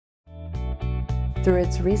Through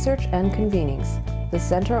its research and convenings, the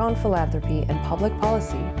Center on Philanthropy and Public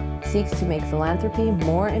Policy seeks to make philanthropy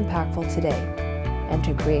more impactful today and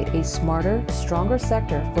to create a smarter, stronger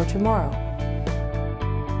sector for tomorrow.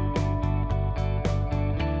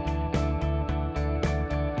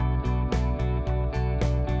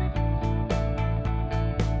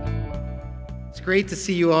 It's great to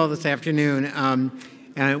see you all this afternoon,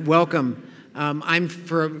 and welcome.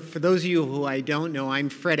 For those of you who I don't know, I'm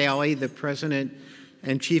Fred Alley, the President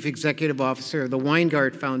and Chief Executive Officer of the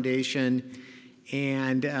Weingart Foundation,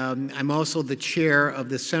 and I'm also the Chair of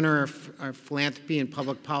the Center for Philanthropy and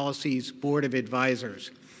Public Policy's Board of Advisors.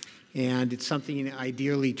 And it's something I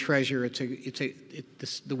dearly treasure.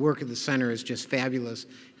 The work of the center is just fabulous,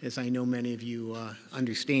 as I know many of you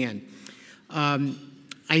understand.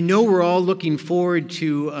 I know we're all looking forward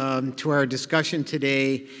to our discussion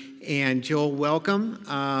today. And Joel, welcome.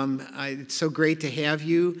 It's so great to have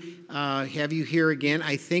you here again,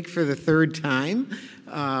 I think for the third time,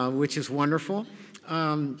 which is wonderful.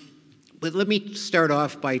 But let me start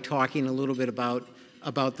off by talking a little bit about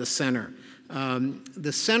the center.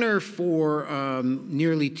 The center for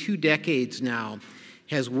nearly 2 decades now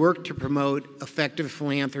has worked to promote effective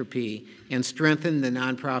philanthropy and strengthen the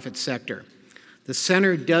nonprofit sector. The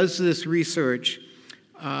center does this through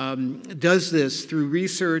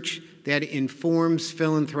research that informs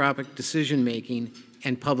philanthropic decision-making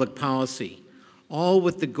and public policy, all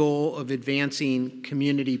with the goal of advancing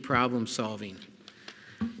community problem-solving.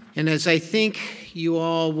 And as I think you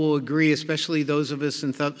all will agree, especially those of us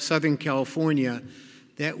in Southern California,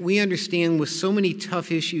 that we understand with so many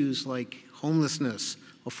tough issues like homelessness,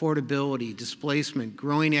 affordability, displacement,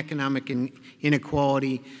 growing economic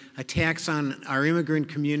inequality, attacks on our immigrant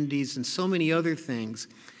communities, and so many other things,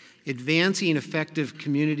 advancing effective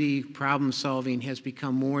community problem solving has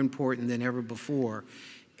become more important than ever before.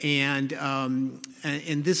 And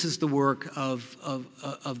this is the work of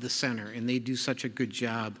the center, and they do such a good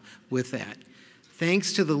job with that.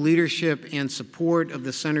 Thanks to the leadership and support of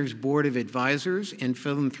the center's board of advisors and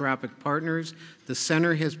philanthropic partners, the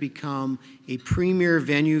center has become a premier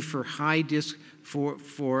venue for high-level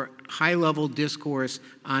discourse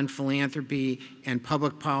on philanthropy and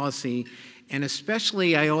public policy, and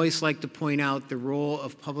especially I always like to point out the role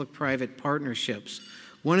of public-private partnerships.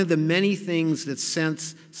 One of the many things that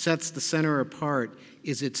sets the center apart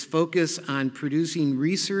is its focus on producing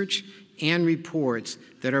research and reports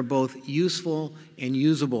that are both useful and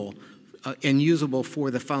usable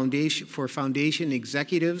for foundation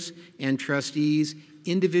executives and trustees,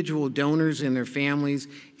 individual donors and their families,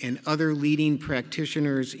 and other leading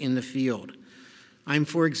practitioners in the field. I'm,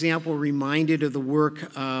 for example, reminded of the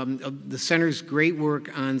work of the center's great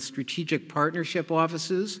work on strategic partnership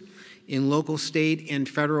offices in local, state, and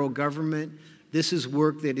federal government. This is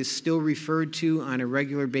work that is still referred to on a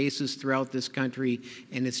regular basis throughout this country,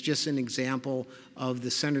 and it's just an example of the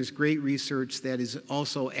center's great research that is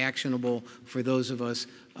also actionable for those of us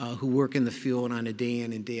who work in the field on a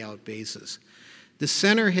day-in and day-out basis. The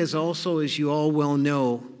center has also, as you all well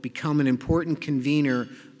know, become an important convener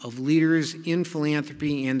of leaders in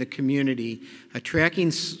philanthropy and the community,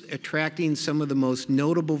 attracting some of the most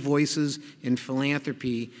notable voices in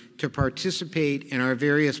philanthropy to participate in our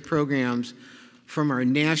various programs, from our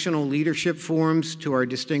national leadership forums to our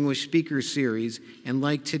distinguished speaker series, and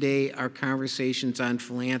like today, our conversations on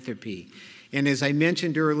philanthropy. And as I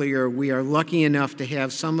mentioned earlier, we are lucky enough to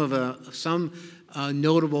have some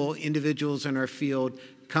notable individuals in our field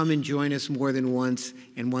come and join us more than once.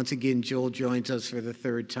 And once again, Joel joins us for the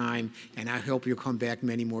third time, and I hope you'll come back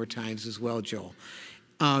many more times as well, Joel.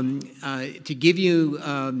 To give you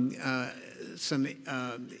some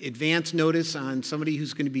advance notice on somebody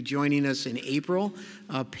who's going to be joining us in April,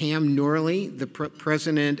 Pam Norley, the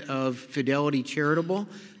president of Fidelity Charitable,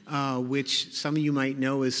 which some of you might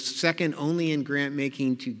know is second only in grant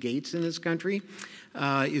making to Gates in this country,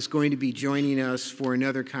 is going to be joining us for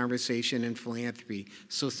another conversation in philanthropy.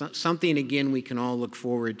 So something, again, we can all look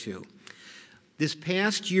forward to. This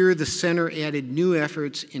past year, the center added new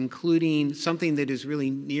efforts, including something that is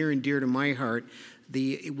really near and dear to my heart.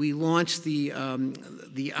 We launched the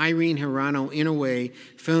Irene Hirano Inouye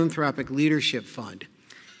Philanthropic Leadership Fund.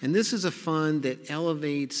 And this is a fund that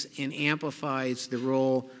elevates and amplifies the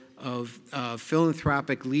role of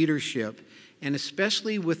philanthropic leadership, and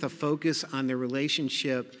especially with a focus on the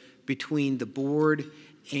relationship between the board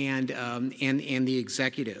and the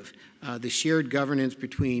executive, the shared governance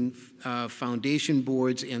between foundation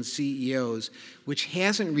boards and CEOs, which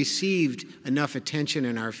hasn't received enough attention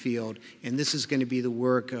in our field, and this is going to be the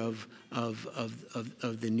work of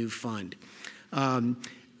the new fund.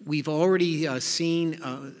 We've already seen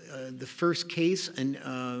the first case and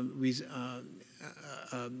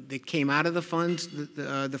that came out of the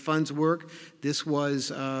fund's work. This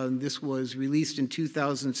was released in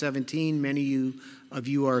 2017. Many of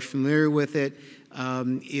you are familiar with it.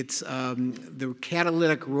 It's the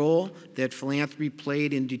catalytic role that philanthropy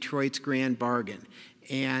played in Detroit's Grand Bargain.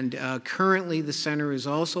 And currently, the center is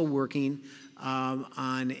also working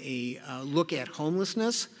on a look at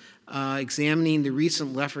homelessness, examining the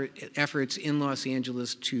recent efforts in Los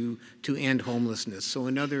Angeles to end homelessness. So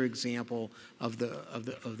another example of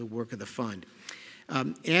the work of the fund.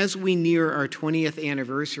 As we near our 20th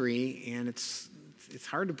anniversary, and it's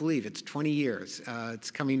hard to believe, it's 20 years,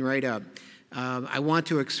 it's coming right up, I want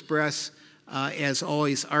to express, as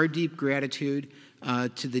always, our deep gratitude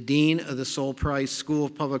to the Dean of the Sol Price School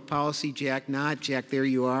of Public Policy, Jack Knott. Jack, there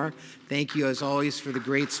you are. Thank you, as always, for the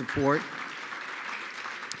great support.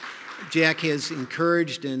 Jack has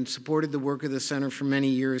encouraged and supported the work of the center for many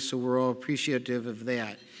years, so we're all appreciative of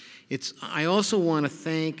that. I also want to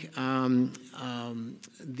thank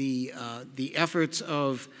the efforts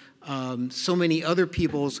of so many other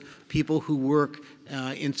people who work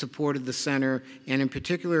in support of the center, and in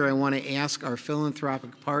particular, I want to ask our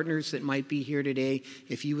philanthropic partners that might be here today,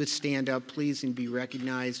 if you would stand up, please, and be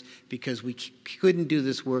recognized, because we couldn't do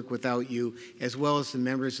this work without you, as well as the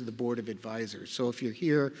members of the Board of Advisors. So if you're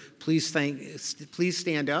here, please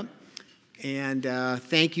stand up, and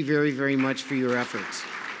thank you very, very much for your efforts.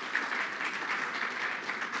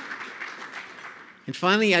 And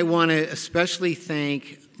finally, I want to especially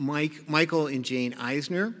thank Michael and Jane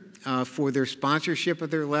Eisner for their sponsorship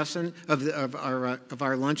of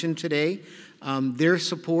our luncheon today. Their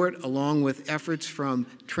support, along with efforts from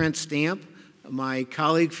Trent Stamp, my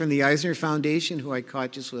colleague from the Eisner Foundation, who I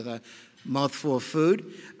caught just with a mouthful of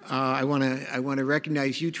food. I want to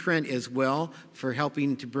recognize you, Trent, as well, for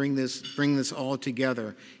helping to bring this all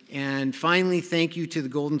together. And finally, thank you to the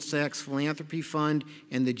Goldman Sachs Philanthropy Fund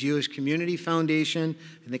and the Jewish Community Foundation.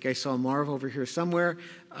 I think I saw Marv over here somewhere,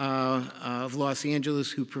 of Los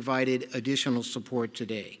Angeles, who provided additional support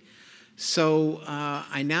today. So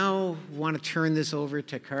I now want to turn this over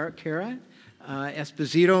to Kara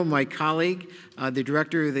Esposito, my colleague, the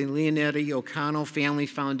director of the Leonetti O'Connell Family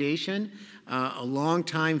Foundation, a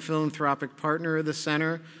longtime philanthropic partner of the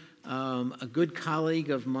center, a good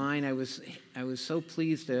colleague of mine. I was so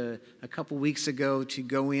pleased a couple weeks ago to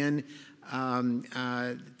go in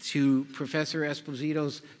to Professor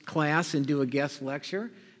Esposito's class and do a guest lecture.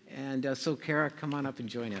 And so, Kara, come on up and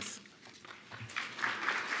join us.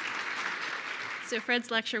 So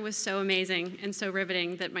Fred's lecture was so amazing and so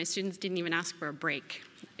riveting that my students didn't even ask for a break.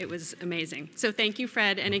 It was amazing. So thank you,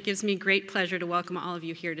 Fred, and it gives me great pleasure to welcome all of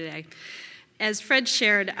you here today. As Fred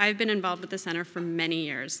shared, I've been involved with the center for many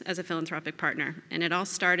years as a philanthropic partner, and it all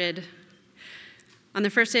started on the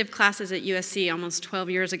first day of classes at USC almost 12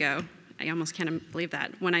 years ago. I almost can't believe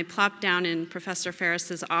that. When I plopped down in Professor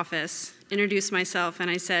Ferris's office, introduced myself,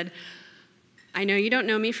 and I said, I know you don't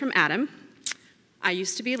know me from Adam. I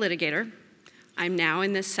used to be a litigator. I'm now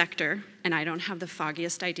in this sector, and I don't have the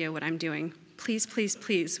foggiest idea what I'm doing. Please, please,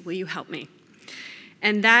 please, will you help me?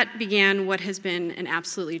 And that began what has been an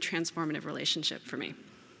absolutely transformative relationship for me.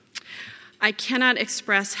 I cannot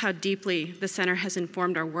express how deeply the center has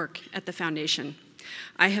informed our work at the foundation.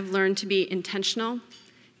 I have learned to be intentional,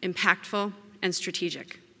 impactful, and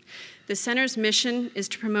strategic. The center's mission is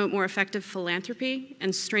to promote more effective philanthropy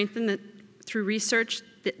and strengthen through research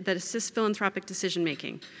that assists philanthropic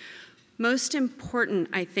decision-making. Most important,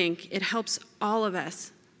 I think, it helps all of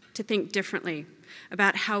us to think differently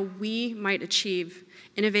about how we might achieve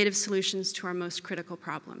innovative solutions to our most critical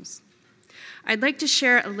problems. I'd like to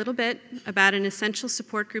share a little bit about an essential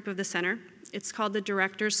support group of the center. It's called the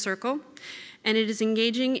Director's Circle, and it is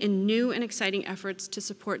engaging in new and exciting efforts to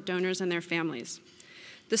support donors and their families.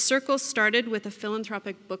 The Circle started with a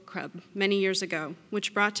philanthropic book club many years ago,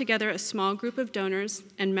 which brought together a small group of donors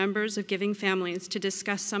and members of giving families to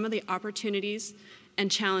discuss some of the opportunities and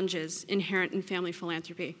challenges inherent in family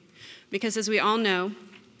philanthropy. Because as we all know,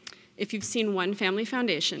 if you've seen one family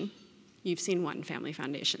foundation, you've seen one family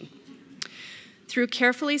foundation. Through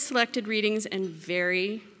carefully selected readings and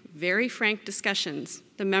very, very frank discussions,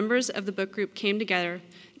 the members of the book group came together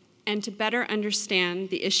and to better understand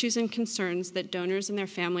the issues and concerns that donors and their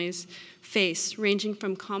families face, ranging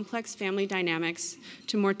from complex family dynamics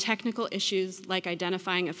to more technical issues like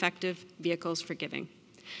identifying effective vehicles for giving.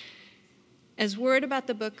 As word about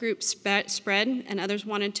the book group spread and others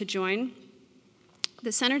wanted to join,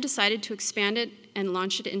 the center decided to expand it and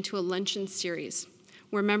launch it into a luncheon series,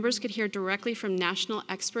 where members could hear directly from national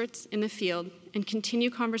experts in the field and continue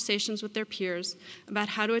conversations with their peers about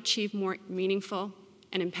how to achieve more meaningful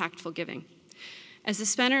and impactful giving. As the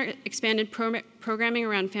center expanded programming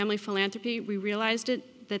around family philanthropy, we realized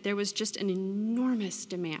that there was just an enormous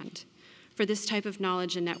demand for this type of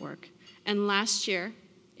knowledge and network. And last year,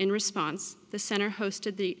 in response, the center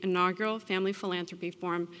hosted the inaugural Family Philanthropy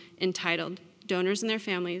Forum entitled Donors and Their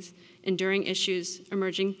Families, Enduring Issues,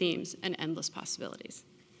 Emerging Themes, and Endless Possibilities.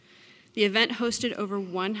 The event hosted over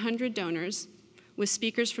 100 donors with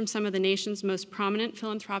speakers from some of the nation's most prominent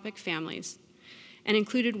philanthropic families and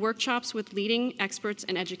included workshops with leading experts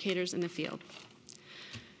and educators in the field.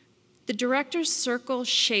 The Director's Circle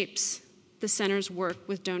shapes the center's work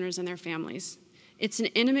with donors and their families. It's an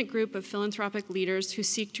intimate group of philanthropic leaders who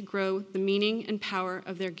seek to grow the meaning and power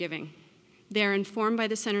of their giving. They are informed by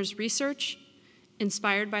the center's research,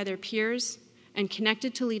 inspired by their peers, and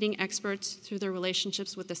connected to leading experts through their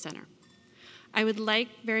relationships with the center. I would like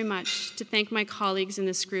very much to thank my colleagues in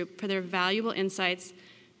this group for their valuable insights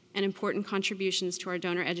and important contributions to our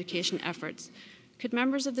donor education efforts. Could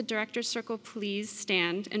members of the Director's Circle please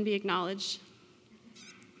stand and be acknowledged?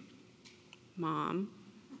 Mom.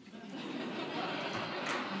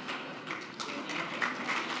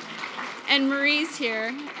 And Marie's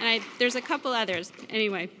here, and there's a couple others.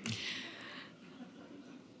 Anyway,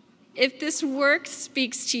 if this work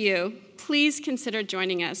speaks to you, please consider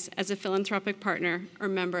joining us as a philanthropic partner or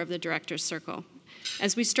member of the Director's Circle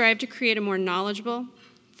as we strive to create a more knowledgeable,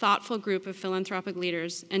 thoughtful group of philanthropic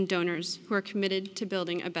leaders and donors who are committed to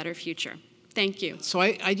building a better future. Thank you. So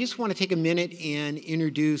I just want to take a minute and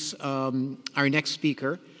introduce our next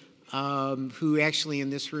speaker, who actually in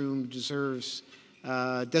this room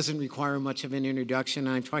doesn't require much of an introduction.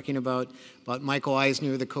 I'm talking about Michael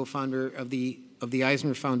Eisner, the co-founder of the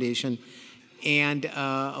Eisner Foundation, and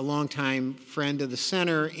a longtime friend of the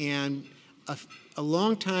center and a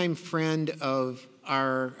longtime friend of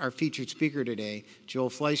our featured speaker today, Joe L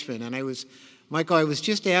Fleishman. And Michael, I was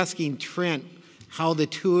just asking Trent how the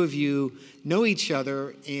two of you know each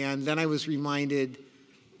other, and then I was reminded,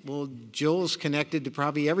 well, Joel's connected to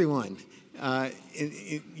probably everyone,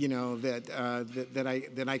 you know,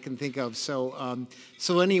 that I can think of.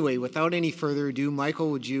 So anyway, without any further ado,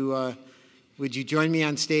 Michael, would you join me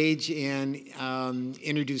on stage and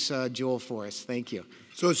introduce Joel for us? Thank you.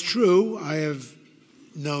 So it's true, I have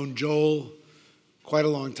known Joel quite a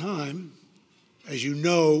long time. As you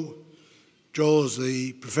know, Joel is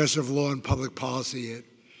the professor of law and public policy at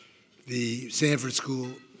the Sanford School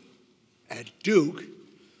at Duke.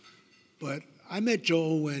 But I met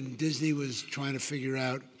Joel when Disney was trying to figure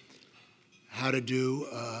out how to do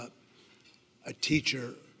a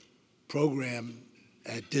teacher program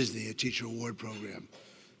at Disney, a teacher award program.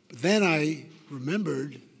 But then I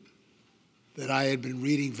remembered that I had been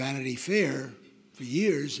reading Vanity Fair for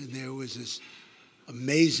years, and there was this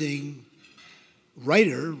amazing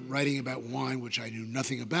writer writing about wine, which I knew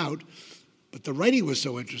nothing about, but the writing was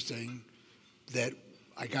so interesting that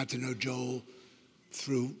I got to know Joel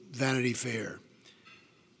through Vanity Fair.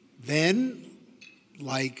 Then,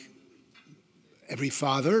 like every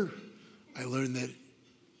father, I learned that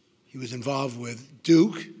he was involved with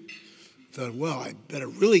Duke. Thought, well, I better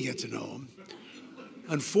really get to know him.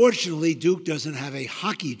 Unfortunately, Duke doesn't have a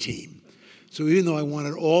hockey team. So even though I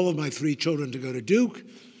wanted all of my 3 children to go to Duke,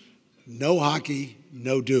 no hockey,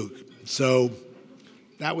 no Duke. So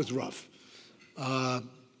that was rough. And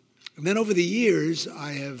then over the years,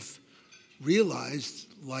 I have realized,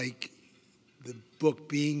 like the book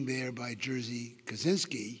Being There by Jerzy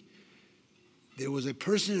Kosinski, there was a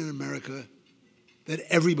person in America that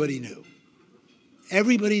everybody knew.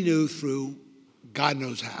 Everybody knew through God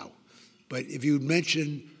knows how. But if you'd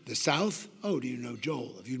mention the South, oh, do you know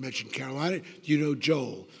Joel? If you mentioned Carolina, do you know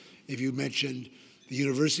Joel? If you mentioned the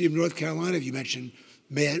University of North Carolina, if you mentioned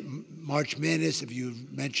March Madness, if you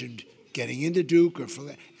mentioned getting into Duke,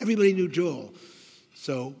 everybody knew Joel.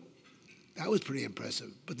 So that was pretty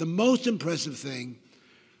impressive. But the most impressive thing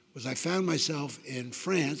was I found myself in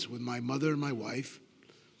France with my mother and my wife.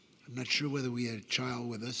 I'm not sure whether we had a child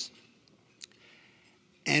with us.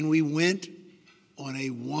 And we went on a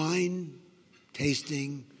wine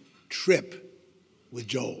tasting trip with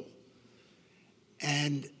Joel.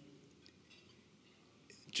 And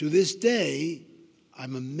to this day,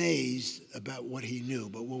 I'm amazed about what he knew.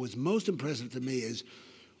 But what was most impressive to me is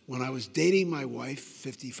when I was dating my wife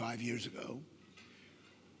 55 years ago,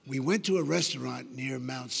 we went to a restaurant near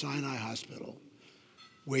Mount Sinai Hospital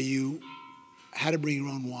where you had to bring your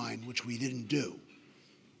own wine, which we didn't do.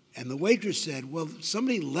 And the waitress said, well,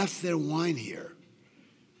 somebody left their wine here,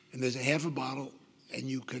 and there's a half a bottle, and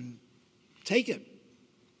you can take it.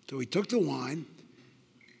 So we took the wine.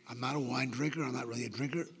 I'm not a wine drinker. I'm not really a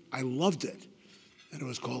drinker. I loved it. And it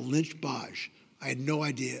was called Lynch Bage. I had no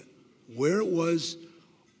idea where it was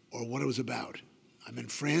or what it was about. I'm in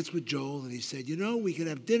France with Joel, and he said, you know, we could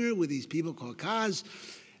have dinner with these people called Kaz,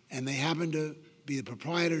 and they happen to be the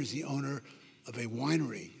proprietors, the owner of a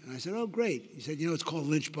winery. And I said, oh, great. He said, you know, it's called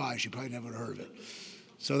Lynch Bage. You probably never heard of it.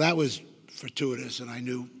 So that was fortuitous, and I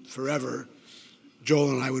knew forever Joel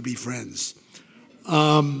and I would be friends.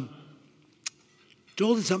 Joel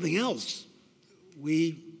did something else.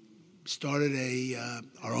 We started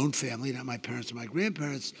our own family, not my parents and my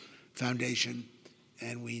grandparents, foundation,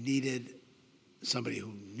 and we needed somebody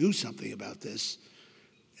who knew something about this.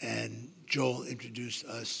 And Joel introduced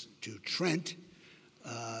us to Trent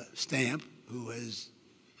Stamp, who has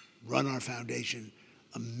run our foundation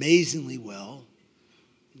amazingly well.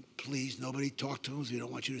 Please, nobody talk to him. We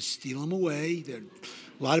don't want you to steal him away. There are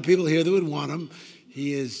a lot of people here that would want him.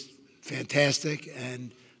 He is fantastic.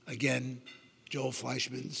 And again, Joe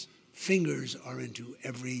Fleishman's fingers are into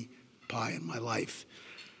every pie in my life,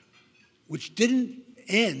 which didn't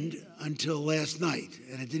end until last night.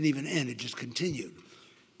 And it didn't even end. It just continued.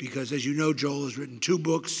 Because as you know, Joel has written 2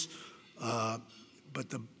 books. But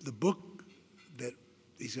the book that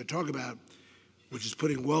he's going to talk about, which is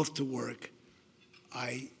Putting Wealth to Work,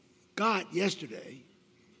 I got yesterday,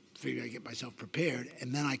 figured I'd get myself prepared,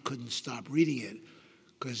 and then I couldn't stop reading it,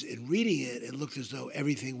 because in reading it, it looked as though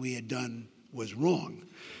everything we had done was wrong.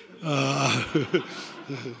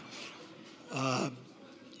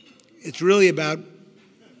 It's really about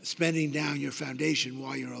spending down your foundation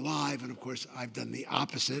while you're alive, and of course, I've done the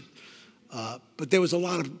opposite. But there was a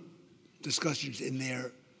lot of discussions in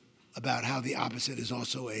there about how the opposite is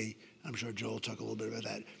also I'm sure Joel will talk a little bit about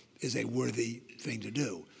that, is a worthy thing to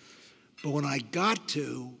do. But when I got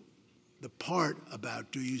to the part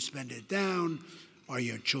about, do you spend it down? Are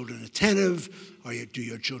your children attentive? Do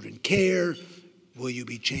your children care? Will you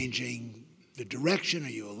be changing the direction? Are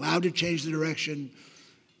you allowed to change the direction?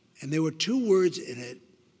 And there were 2 words in it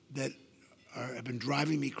that have been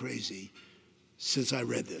driving me crazy since I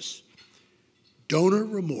read this. Donor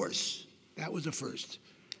remorse. That was the first.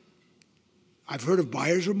 I've heard of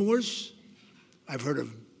buyer's remorse. I've heard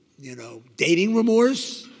of, dating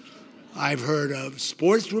remorse. I've heard of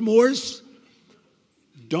sports remorse.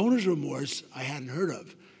 Donor's remorse I hadn't heard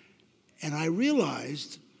of. And I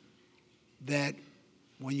realized that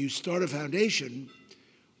when you start a foundation,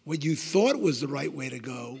 what you thought was the right way to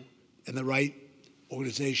go and the right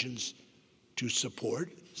organizations to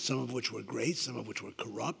support, some of which were great, some of which were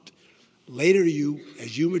corrupt, later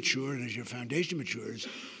as you mature and as your foundation matures,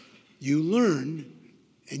 you learn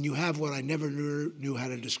and you have what I never knew how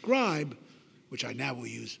to describe, which I now will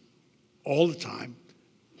use all the time,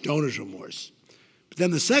 donor's remorse. But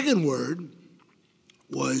then the second word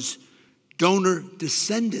was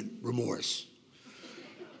donor-descendant remorse.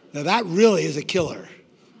 Now that really is a killer,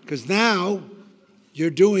 because now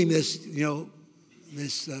you're doing this,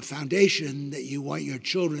 this foundation that you want your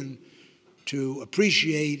children to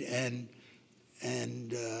appreciate and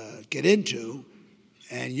get into,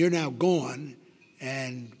 and you're now gone,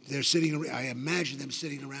 and they're sitting. I imagine them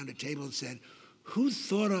sitting around a table and said, "Who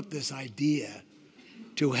thought up this idea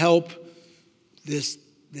to help this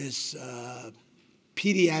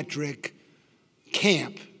pediatric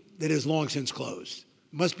camp that has long since closed?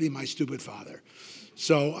 Must be my stupid father."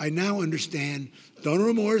 So I now understand donor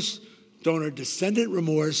remorse, donor descendant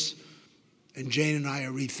remorse, and Jane and I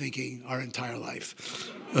are rethinking our entire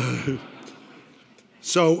life.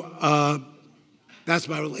 So that's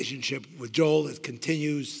my relationship with Joel. It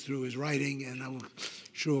continues through his writing, and I'm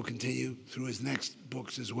sure will continue through his next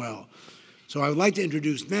books as well. So I would like to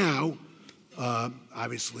introduce now,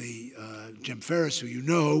 obviously, Jim Ferris, who you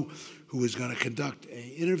know, who is going to conduct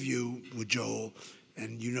an interview with Joel,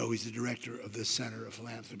 and you know he's the director of the Center of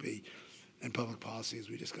Philanthropy and Public Policy, as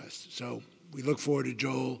we discussed. So we look forward to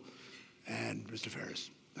Joel and Mr. Ferris.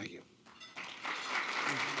 Thank you.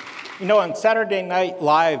 On Saturday Night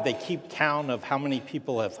Live, they keep count of how many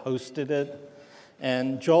people have hosted it.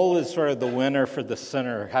 And Joel is sort of the winner for the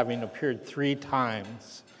center, having appeared 3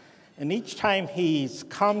 times. And each time he's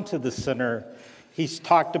come to the center, he's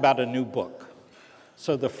talked about a new book.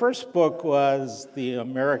 So the first book was the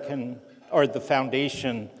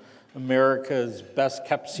foundation, America's Best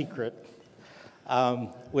Kept Secret,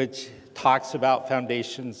 which talks about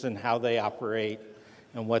foundations and how they operate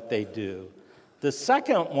and what they do. The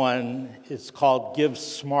second one is called Give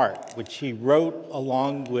Smart, which he wrote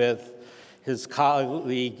along with his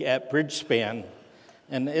colleague at Bridgespan.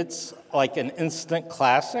 And it's like an instant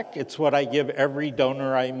classic. It's what I give every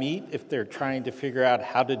donor I meet if they're trying to figure out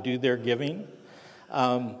how to do their giving.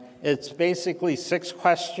 It's basically 6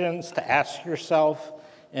 questions to ask yourself,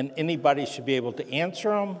 and anybody should be able to answer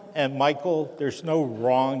them. And Michael, there's no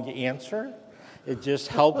wrong answer. It just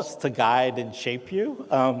helps to guide and shape you.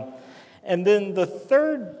 And then the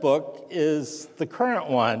third book is the current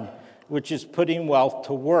one, which is Putting Wealth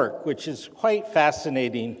to Work, which is quite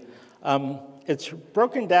fascinating. It's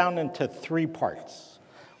broken down into 3 parts.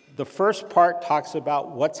 The first part talks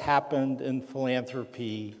about what's happened in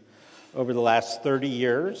philanthropy over the last 30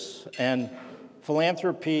 years. And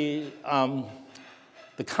philanthropy,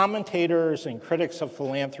 the commentators and critics of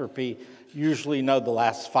philanthropy usually know the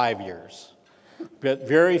last 5 years. But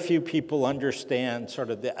very few people understand sort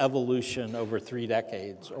of the evolution over 3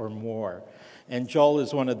 decades or more. And Joel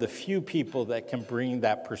is one of the few people that can bring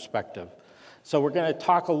that perspective. So we're going to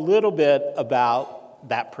talk a little bit about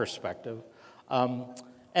that perspective.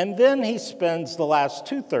 And then he spends the last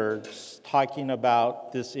 2/3 talking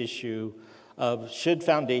about this issue of should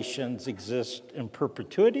foundations exist in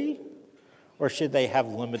perpetuity or should they have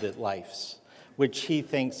limited lives, which he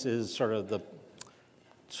thinks is sort of the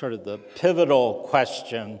pivotal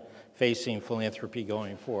question facing philanthropy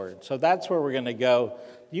going forward. So that's where we're going to go.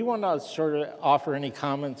 Do you want to sort of offer any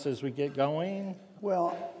comments as we get going?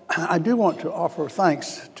 Well, I do want to offer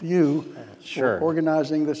thanks to you Sure. for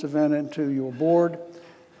organizing this event and to your board.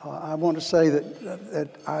 I want to say that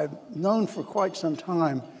I've known for quite some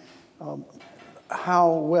time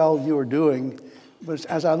how well you are doing. But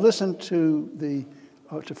as I listened to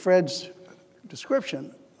Fred's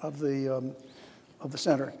description of the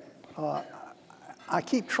center, I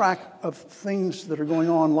keep track of things that are going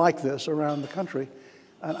on like this around the country.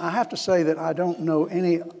 And I have to say that I don't know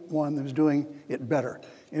anyone who's doing it better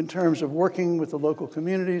in terms of working with the local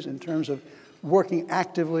communities, in terms of working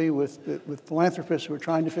actively with philanthropists who are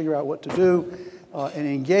trying to figure out what to do and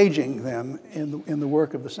engaging them in the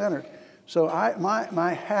work of the center. So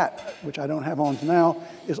my hat, which I don't have on now,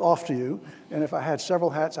 is off to you. And if I had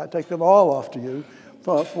several hats, I'd take them all off to you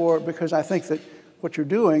because I think that what you're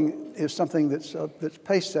doing is something that's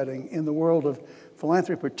pace-setting in the world of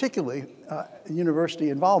philanthropy, particularly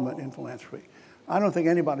university involvement in philanthropy. I don't think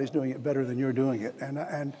anybody's doing it better than you're doing it,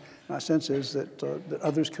 and my sense is that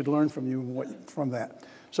others could learn from you from that.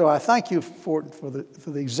 So I thank you for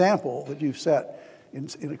the example that you've set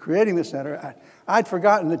in creating the center. I'd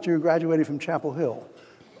forgotten that you graduated from Chapel Hill.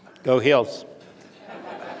 Go Heels.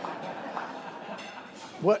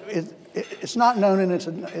 It's not known, and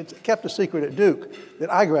it's kept a secret at Duke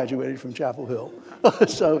that I graduated from Chapel Hill.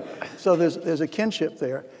 so there's a kinship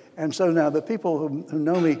there. And so now the people who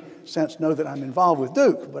know me since know that I'm involved with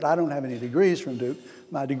Duke, but I don't have any degrees from Duke.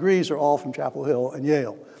 My degrees are all from Chapel Hill and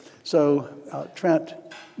Yale. So Trent,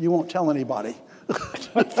 you won't tell anybody.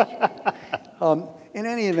 In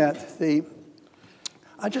any event,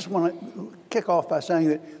 I just want to kick off by saying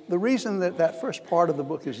that the reason that first part of the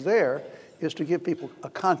book is there is to give people a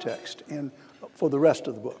context for the rest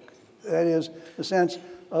of the book. That is, the sense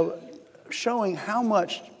of showing how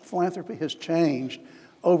much philanthropy has changed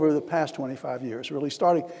over the past 25 years, really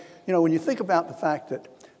starting, when you think about the fact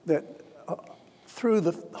that through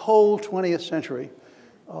the whole 20th century,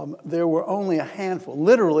 there were only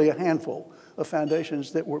literally a handful of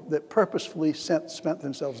foundations that purposefully spent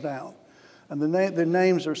themselves down. And the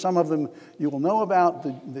names are some of them you will know about,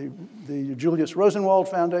 the Julius Rosenwald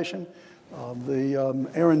Foundation, the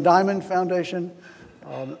Aaron Diamond Foundation,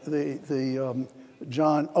 the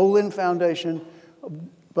John Olin Foundation,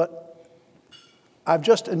 but I've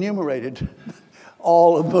just enumerated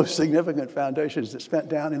all of the most significant foundations that spent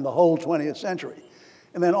down in the whole 20th century.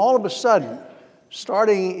 And then all of a sudden,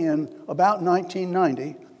 starting in about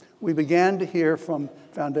 1990, we began to hear from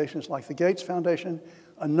foundations like the Gates Foundation,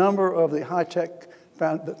 a number of the high-tech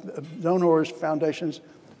donors foundations,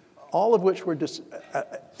 all of which were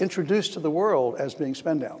introduced to the world as being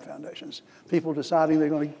spend-down foundations. People deciding they're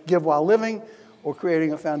going to give while living or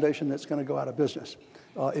creating a foundation that's going to go out of business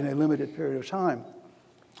in a limited period of time.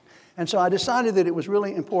 And so I decided that it was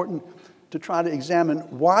really important to try to examine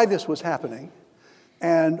why this was happening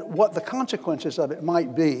and what the consequences of it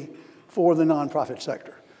might be for the nonprofit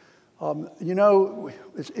sector.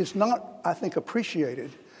 It's not, I think,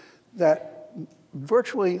 appreciated that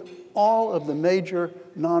virtually all of the major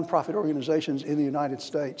nonprofit organizations in the United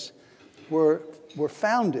States were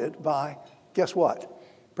founded by, guess what?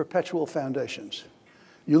 Perpetual foundations.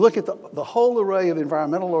 You look at the whole array of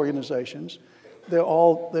environmental organizations, they're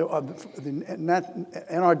the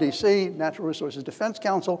NRDC, Natural Resources Defense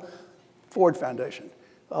Council, Ford Foundation,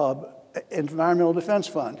 Environmental Defense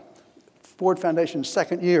Fund, Ford Foundation's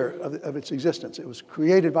second year of its existence. It was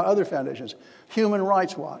created by other foundations, Human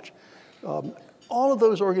Rights Watch. all of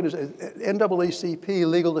those organizations, NAACP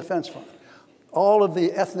Legal Defense Fund, all of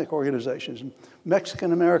the ethnic organizations,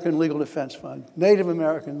 Mexican American Legal Defense Fund, Native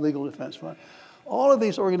American Legal Defense Fund, all of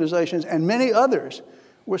these organizations and many others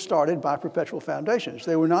were started by perpetual foundations.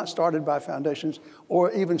 They were not started by foundations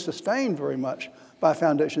or even sustained very much by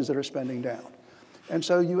foundations that are spending down. And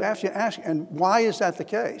so you have to ask, and why is that the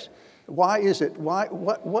case? Why is it?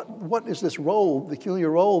 What is this role, the peculiar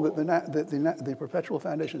role that the perpetual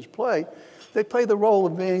foundations play? They play the role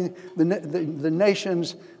of being the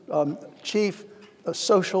nation's chief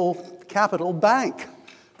social capital bank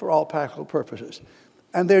for all practical purposes.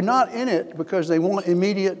 And they're not in it because they want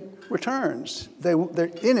immediate returns.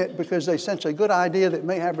 They're in it because they sense a good idea that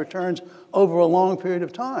may have returns over a long period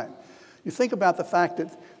of time. You think about the fact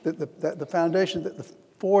that the foundation, that the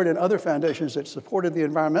Ford and other foundations that supported the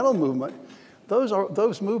environmental movement,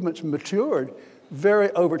 those movements matured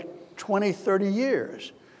over 20, 30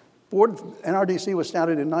 years. Ford NRDC was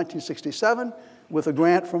founded in 1967 with a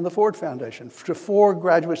grant from the Ford Foundation to 4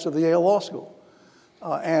 graduates of the Yale Law School.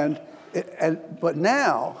 But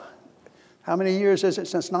now, how many years is it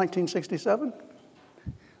since 1967?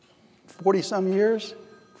 40-some years?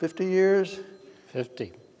 50 years?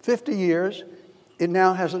 50. 50 years. It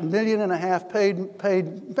now has 1.5 million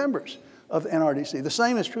paid members of the NRDC. The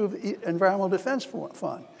same is true of the Environmental Defense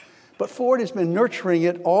Fund. But Ford has been nurturing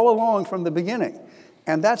it all along from the beginning.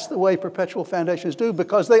 And that's the way perpetual foundations do,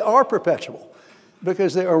 because they are perpetual.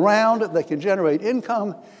 Because they're around, they can generate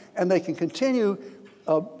income, and they can continue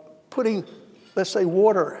putting, let's say,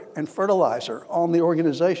 water and fertilizer on the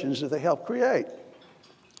organizations that they help create.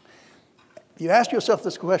 You ask yourself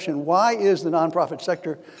this question: why is the nonprofit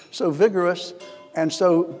sector so vigorous and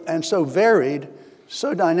so varied,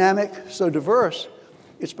 so dynamic, so diverse?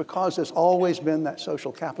 It's because there's always been that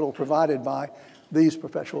social capital provided by these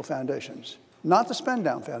perpetual foundations, not the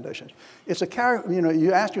spend-down foundations. It's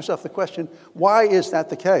you ask yourself the question, why is that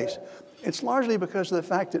the case? It's largely because of the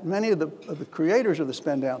fact that many of the creators of the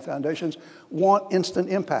spend-down foundations want instant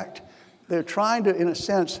impact. They're trying to, in a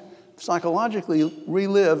sense, psychologically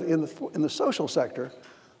relive in the social sector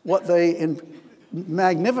what they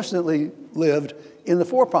magnificently lived in the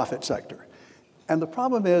for-profit sector. And the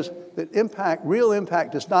problem is that real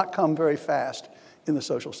impact does not come very fast in the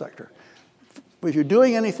social sector. If you're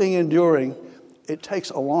doing anything enduring, it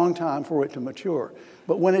takes a long time for it to mature.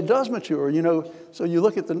 But when it does mature, so you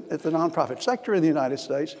look at the nonprofit sector in the United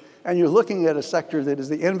States, and you're looking at a sector that is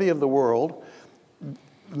the envy of the world,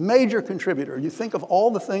 major contributor. You think of all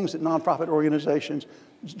the things that nonprofit organizations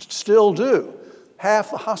still do.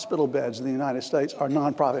 Half the hospital beds in the United States are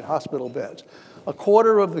nonprofit hospital beds. A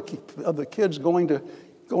quarter of the kids going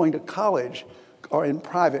to college are in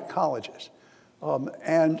private colleges.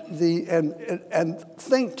 And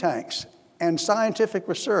think tanks and scientific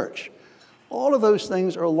research, all of those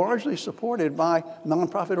things are largely supported by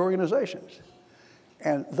nonprofit organizations.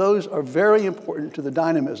 And those are very important to the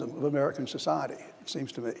dynamism of American society, it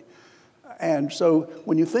seems to me. And so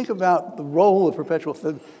when you think about the role of perpetual,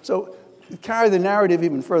 so carry the narrative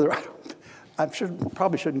even further. I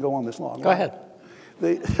probably shouldn't go on this long. Go ahead.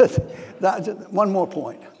 One more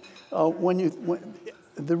point.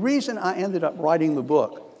 The reason I ended up writing the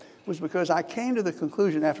book was because I came to the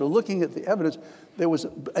conclusion, after looking at the evidence, there was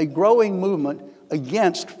a growing movement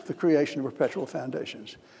against the creation of perpetual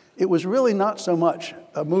foundations. It was really not so much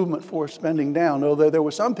a movement for spending down, although there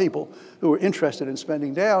were some people who were interested in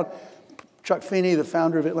spending down. Chuck Feeney, the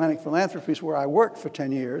founder of Atlantic Philanthropies, where I worked for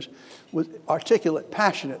 10 years, was articulate,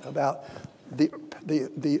 passionate about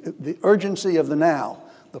the urgency of the now,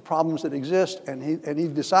 the problems that exist, and he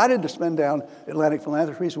decided to spend down Atlantic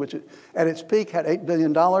Philanthropies, which at its peak had $8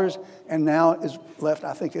 billion, and now is left,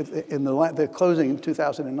 I think, in the closing in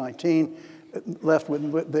 2019, left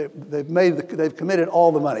with they've committed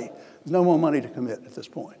all the money. There's no more money to commit at this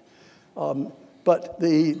point. But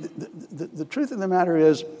the truth of the matter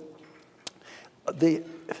is,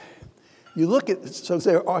 you look at, so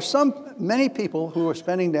there are many people who are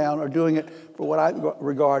spending down are doing it for what I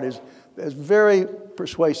regard as very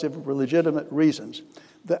persuasive, legitimate reasons.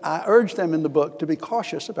 I urge them in the book to be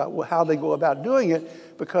cautious about how they go about doing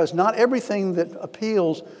it, because not everything that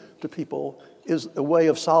appeals to people is a way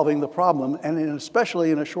of solving the problem, and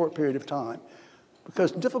especially in a short period of time.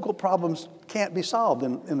 Because difficult problems can't be solved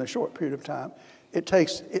in a short period of time. It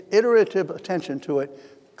takes iterative attention to it,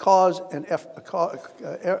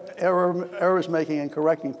 errors making and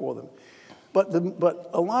correcting for them. But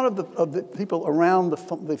a lot of the people around the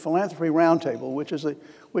Philanthropy Roundtable,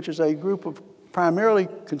 which is a group of primarily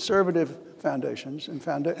conservative foundations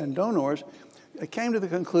and donors, came to the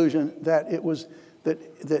conclusion that it was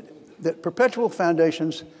that perpetual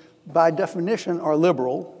foundations by definition, are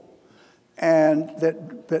liberal, and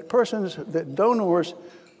that donors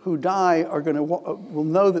who die are going to will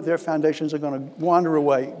know that their foundations are going to wander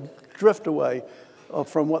away, drift away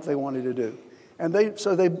from what they wanted to do, and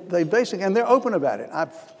they basically, and they're open about it.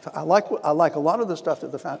 I like a lot of the stuff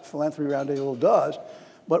that the Philanthropy Roundtable does,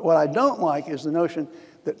 but what I don't like is the notion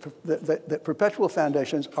that perpetual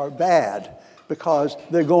foundations are bad because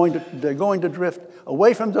they're going to drift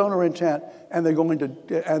away from donor intent, and they're going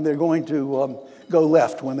to go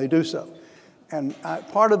left when they do so. And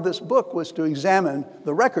part of this book was to examine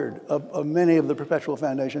the record of many of the perpetual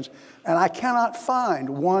foundations, and I cannot find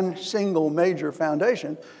one single major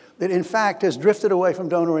foundation that in fact has drifted away from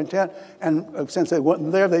donor intent. And since they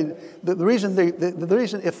weren't there, the reason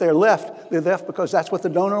if they're left because that's what the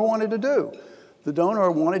donor wanted to do. The donor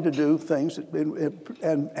wanted to do things,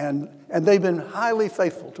 and they've been highly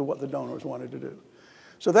faithful to what the donors wanted to do.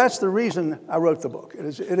 So that's the reason I wrote the book. It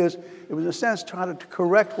was in a sense trying to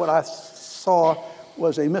correct what I saw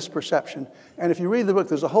was a misperception. And if you read the book,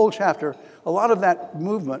 there's a whole chapter. A lot of that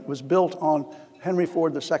movement was built on Henry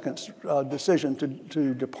Ford II's decision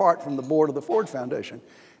to depart from the board of the Ford Foundation.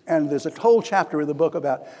 And there's a whole chapter in the book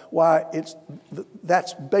about why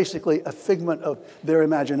that's basically a figment of their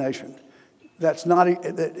imagination. That's not,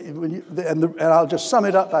 and I'll just sum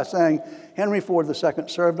it up by saying Henry Ford II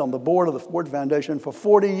served on the board of the Ford Foundation for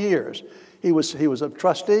 40 years. He was a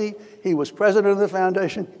trustee, he was president of the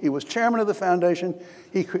foundation, he was chairman of the foundation,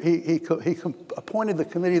 he appointed the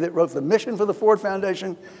committee that wrote the mission for the Ford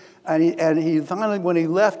Foundation, and he finally, when he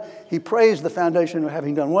left, he praised the foundation for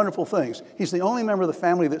having done wonderful things. He's the only member of the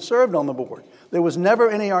family that served on the board. There was never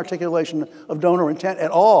any articulation of donor intent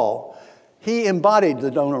at all. He embodied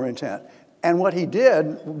the donor intent. And what he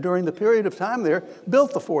did during the period of time there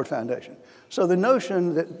built the Ford Foundation. So the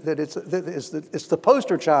notion that it's the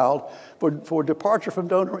poster child for departure from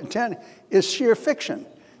donor intent is sheer fiction.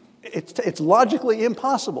 It's logically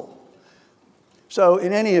impossible. So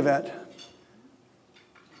in any event,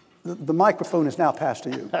 the microphone is now passed to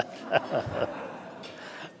you.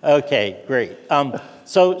 Okay, great.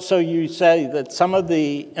 So you say that some of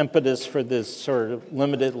the impetus for this sort of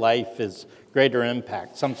limited life is greater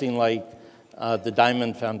impact, something like the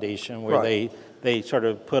Diamond Foundation, where right. they sort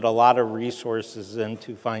of put a lot of resources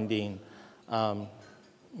into finding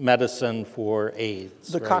medicine for AIDS.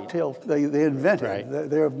 The right? cocktail, they invented, right.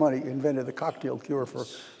 their money invented the cocktail cure for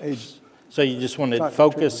AIDS. So you just want to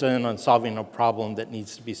focus in on solving a problem that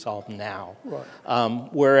needs to be solved now. Right.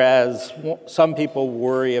 Whereas some people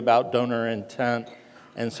worry about donor intent,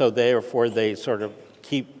 and so therefore they sort of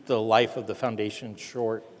keep the life of the foundation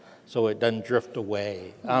short so it doesn't drift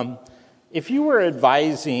away. If you were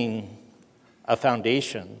advising a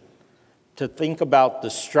foundation to think about the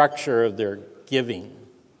structure of their giving,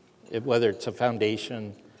 whether it's a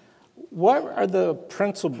foundation, what are the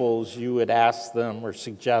principles you would ask them or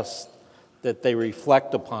suggest that they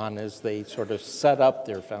reflect upon as they sort of set up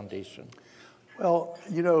their foundation? Well,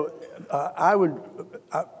 you know, I would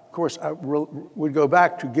go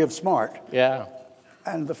back to Give Smart. Yeah.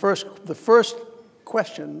 And the first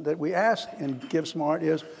question that we ask in Give Smart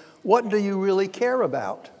is, what do you really care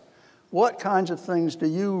about? What kinds of things do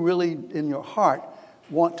you really, in your heart,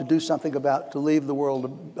 want to do something about to leave the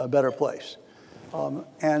world a better place?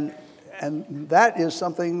 And that is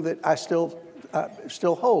something that I still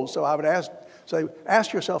hold. So I would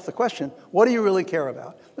ask yourself the question, what do you really care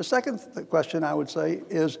about? The second question I would say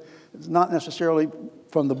is not necessarily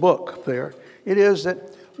from the book there. It is that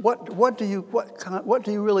what do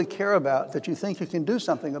you really care about that you think you can do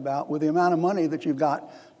something about with the amount of money that you've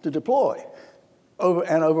got to deploy,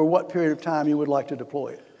 over what period of time you would like to deploy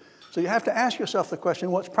it. So you have to ask yourself the question,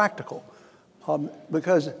 what's practical?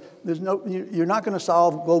 Because you're not going to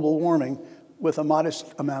solve global warming with a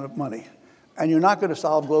modest amount of money. And you're not going to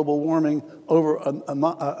solve global warming over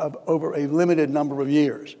a limited number of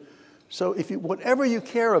years. So whatever you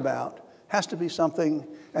care about has to be something,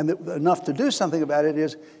 and enough to do something about it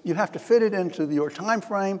is you have to fit it into your time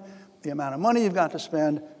frame, the amount of money you've got to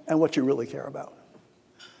spend, and what you really care about.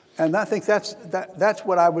 And I think that's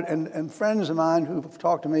what I would, and friends of mine who've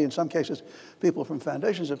talked to me, in some cases, people from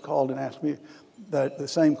foundations have called and asked me the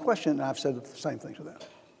same question, and I've said the same thing to them.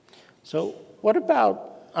 So what about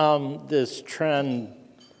this trend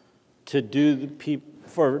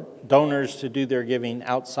for donors to do their giving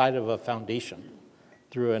outside of a foundation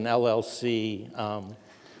through an LLC?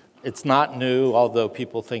 It's not new, although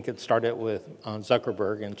people think it started with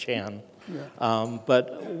Zuckerberg and Chan. Yeah.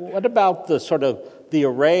 But what about the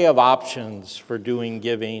array of options for doing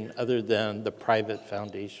giving other than the private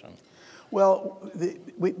foundation? Well,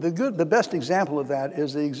 the best example of that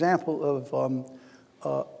is the example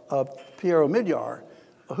Pierre Omidyar,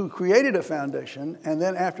 who created a foundation, and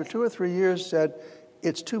then after 2 or 3 years said,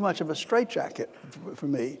 it's too much of a straitjacket for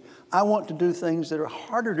me. I want to do things that are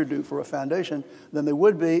harder to do for a foundation than they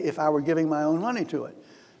would be if I were giving my own money to it.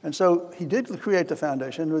 And so he did create the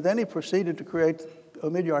foundation, but then he proceeded to create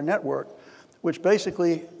Omidyar Network, which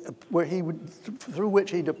basically, through which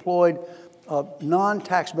he deployed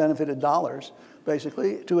non-tax benefited dollars,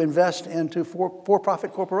 basically, to invest into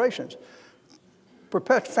for-profit corporations.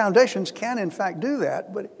 Foundations can, in fact, do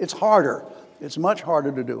that, but it's harder. It's much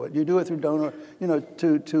harder to do it. You do it through donor,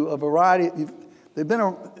 to a variety. They've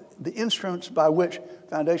been the instruments by which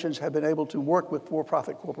foundations have been able to work with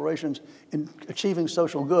for-profit corporations in achieving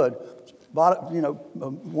social good.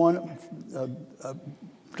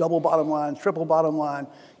 Double bottom line, triple bottom line,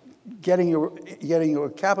 getting your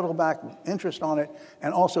capital back, interest on it,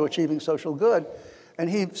 and also achieving social good. And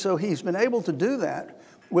he's been able to do that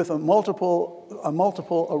with a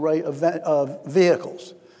multiple array of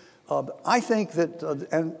vehicles. I think that,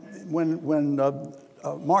 and when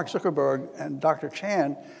Mark Zuckerberg and Dr.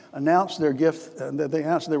 Chan announced their gift, that they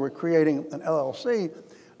announced they were creating an LLC,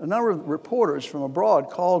 a number of reporters from abroad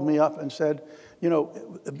called me up and said,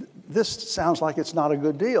 this sounds like it's not a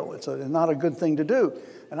good deal. It's not a good thing to do.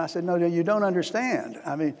 And I said, no, you don't understand.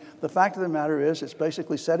 I mean, the fact of the matter is, it's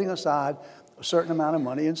basically setting aside a certain amount of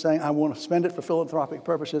money and saying, I want to spend it for philanthropic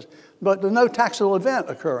purposes, but there's no taxable event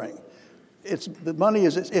occurring. The money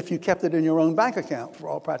is as if you kept it in your own bank account for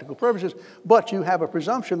all practical purposes, but you have a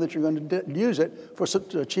presumption that you're going to use it for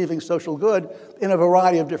achieving social good in a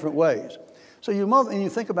variety of different ways. So you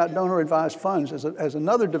think about donor-advised funds as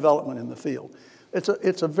another development in the field.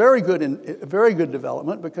 It's a very good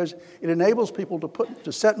development because it enables people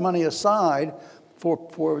to set money aside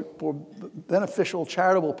for beneficial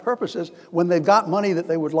charitable purposes when they've got money that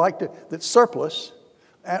they would like that's surplus.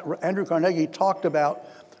 Andrew Carnegie talked about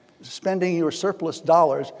spending your surplus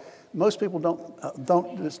dollars. Most people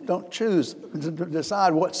don't choose to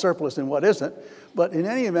decide what's surplus and what isn't. But in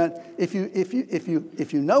any event, if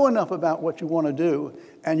you know enough about what you want to do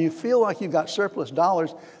and you feel like you've got surplus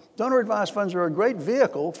dollars, donor-advised funds are a great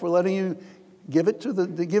vehicle for letting you give it to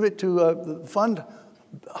the fund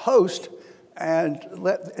host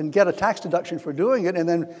and get a tax deduction for doing it, and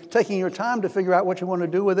then taking your time to figure out what you want to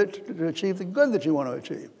do with it to achieve the good that you want to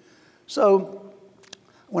achieve. So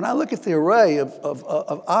when I look at the array of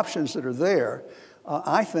options that are there,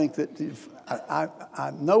 I think that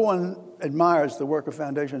no one admires the work of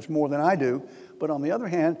foundations more than I do, but on the other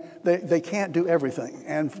hand, they can't do everything.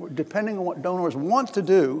 And depending on what donors want to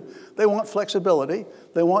do, they want flexibility,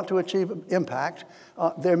 they want to achieve impact.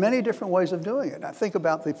 There are many different ways of doing it. I think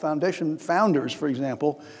about the foundation founders, for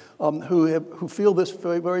example, who feel this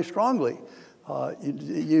very, very strongly.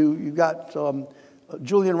 You got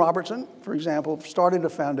Julian Robertson, for example, started a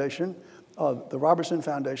foundation, the Robertson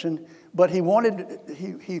Foundation, but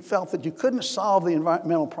he felt that you couldn't solve the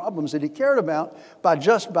environmental problems that he cared about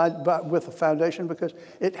with a foundation because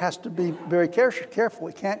it has to be very careful.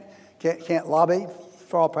 It can't lobby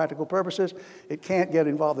for all practical purposes. It can't get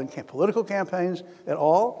involved in political campaigns at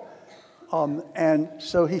all. And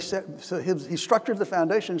so he structured the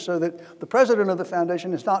foundation so that the president of the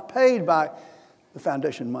foundation is not paid by the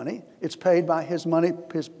foundation money. It's paid by his money,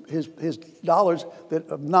 his dollars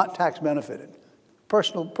that are not tax benefited,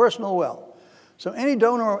 personal wealth. So any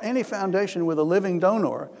donor or any foundation with a living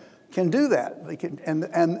donor can do that. They can, and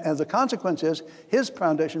as a consequence is, his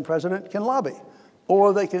foundation president can lobby,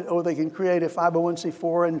 or they can create a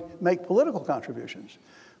 501c4 and make political contributions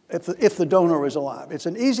if the donor is alive. It's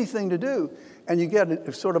an easy thing to do, and you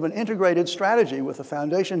get sort of an integrated strategy with the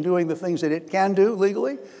foundation doing the things that it can do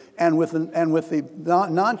legally, and with the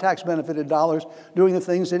non-tax benefited dollars doing the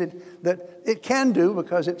things that it can do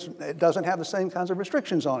because it doesn't have the same kinds of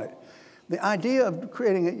restrictions on it. The idea of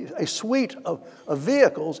creating a suite of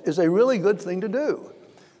vehicles is a really good thing to do.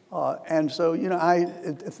 And so,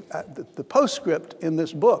 the postscript in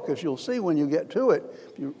this book, as you'll see when you get to it,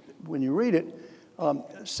 when you read it,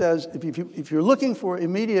 says if you're looking for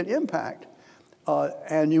immediate impact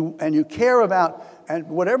and you care about, and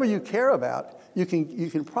whatever you care about, you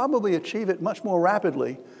can probably achieve it much more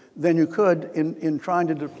rapidly than you could in trying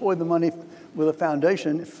to deploy the money with a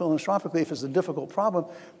foundation philanthropically if it's a difficult problem,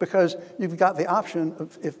 because you've got the option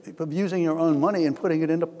of using your own money and putting it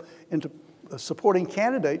into supporting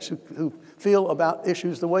candidates who feel about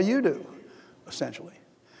issues the way you do, essentially.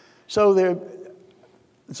 So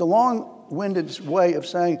it's a long-winded way of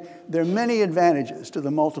saying there are many advantages to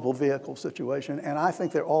the multiple vehicle situation, and I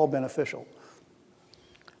think they're all beneficial.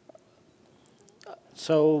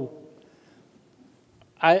 So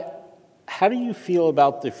how do you feel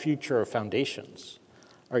about the future of foundations?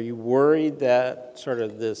 Are you worried that sort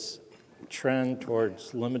of this trend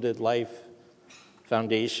towards limited life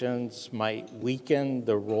foundations might weaken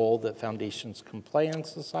the role that foundations can play in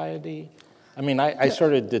society? I mean, I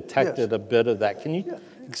sort of detected a bit of that. Can you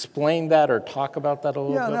explain that or talk about that a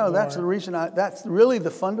little bit more? Yeah, no, that's the reason that's really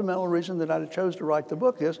the fundamental reason that I chose to write the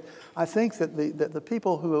book is I think that the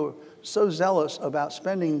people who are so zealous about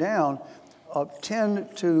spending down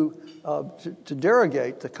tend to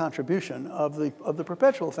derogate the contribution of the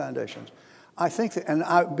perpetual foundations. I think that, and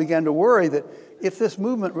I began to worry that if this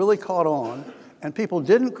movement really caught on and people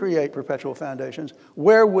didn't create perpetual foundations,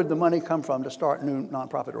 where would the money come from to start new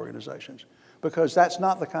nonprofit organizations? Because that's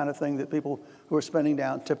not the kind of thing that people who are spending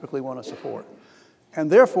down typically want to support. And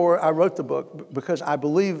therefore, I wrote the book because I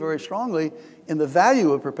believe very strongly in the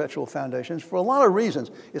value of perpetual foundations for a lot of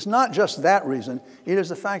reasons. It's not just that reason. It is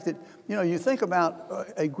the fact that, you know, you think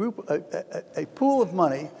about a pool of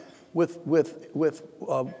money with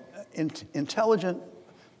intelligent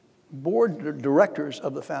board directors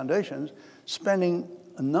of the foundations spending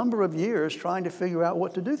a number of years trying to figure out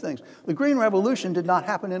what to do things. The Green Revolution did not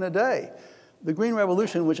happen in a day. The Green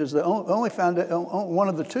Revolution, which is the only one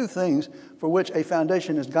of the two things for which a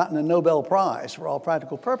foundation has gotten a Nobel Prize for all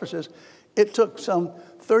practical purposes, it took some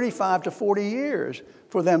 35 to 40 years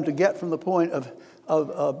for them to get from the point of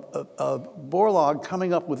Borlaug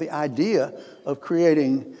coming up with the idea of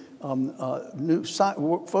creating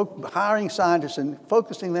hiring scientists and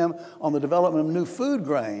focusing them on the development of new food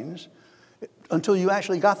grains until you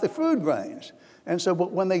actually got the food grains. And so,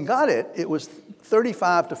 but when they got it, it was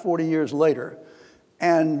 35 to 40 years later.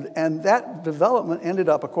 And that development ended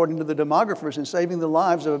up, according to the demographers, in saving the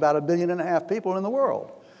lives of about 1.5 billion people in the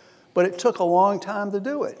world. But it took a long time to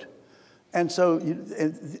do it. And so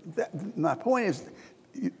my point is,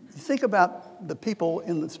 you think about the people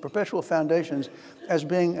in the perpetual foundations as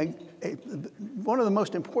being one of the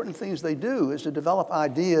most important things they do is to develop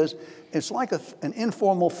ideas. It's like an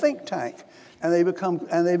informal think tank, and they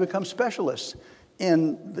become specialists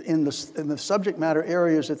in the subject matter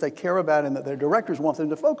areas that they care about and that their directors want them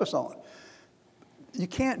to focus on. You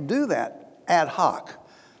can't do that ad hoc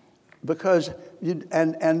because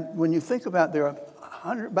and when you think about there are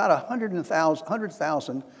about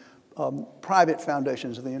 100,000 private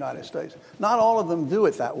foundations in the United States. Not all of them do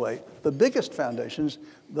it that way. The biggest foundations,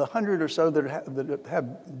 the 100 or so that have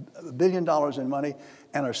 $1 billion in money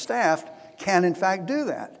and are staffed, can in fact do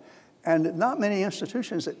that. And not many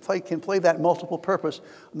institutions that can play that multiple purpose,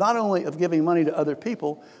 not only of giving money to other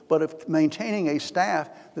people, but of maintaining a staff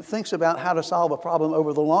that thinks about how to solve a problem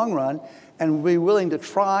over the long run and be willing to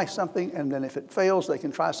try something, and then if it fails, they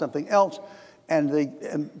can try something else,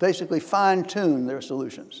 and basically fine-tune their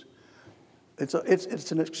solutions. It's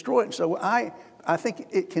an extraordinary, so I think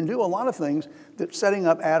it can do a lot of things that setting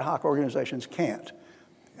up ad hoc organizations can't.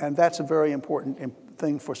 And that's a very important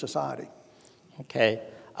thing for society. Okay.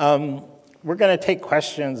 We're going to take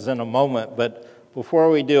questions in a moment, but before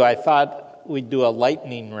we do, I thought we'd do a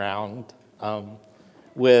lightning round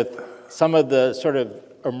with some of the sort of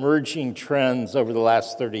emerging trends over the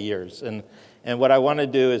last 30 years. And what I want to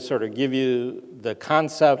do is sort of give you the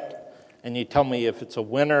concept, and you tell me if it's a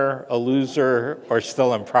winner, a loser, or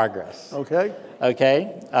still in progress. Okay.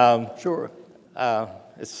 Okay? Sure.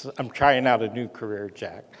 I'm trying out a new career,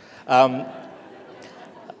 Jack.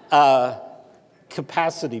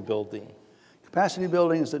 Capacity building. Capacity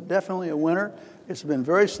building is definitely a winner. It's been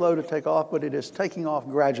very slow to take off, but it is taking off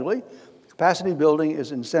gradually. Capacity building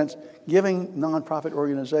is, in a sense, giving nonprofit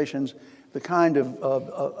organizations the kind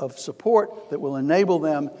of support that will enable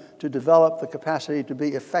them to develop the capacity to be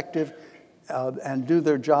effective and do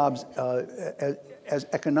their jobs as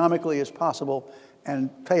economically as possible and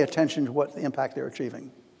pay attention to what the impact they're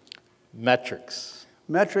achieving. Metrics.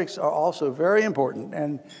 Metrics are also very important,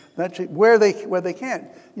 and where they can't,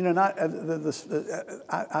 you know,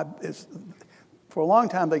 for a long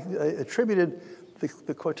time they attributed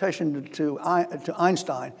the quotation to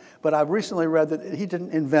Einstein, but I've recently read that he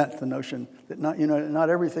didn't invent the notion that not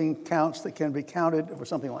everything counts that can be counted, or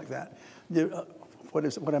something like that.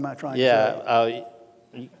 What am I trying to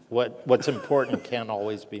say? What's important can't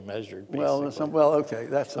always be measured. Basically. Well, okay,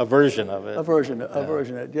 that's a version of it. A version of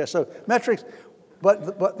it. Yeah. So metrics.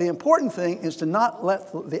 But the important thing is to not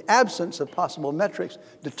let the absence of possible metrics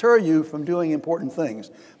deter you from doing important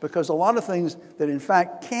things, because a lot of things that in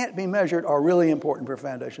fact can't be measured are really important for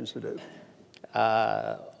foundations to do.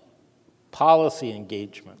 Policy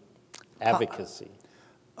engagement, advocacy.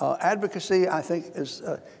 Advocacy, I think,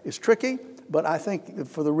 is tricky, but I think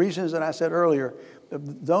for the reasons that I said earlier,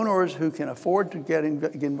 donors who can afford to get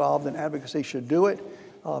involved in advocacy should do it.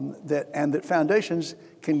 that foundations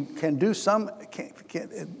can do some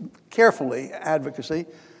carefully advocacy.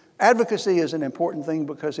 Advocacy is an important thing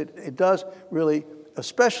because it does really,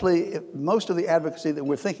 especially if most of the advocacy that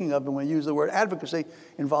we're thinking of when we use the word advocacy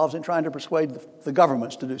involves in trying to persuade the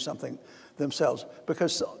governments to do something themselves.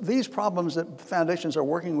 Because these problems that foundations are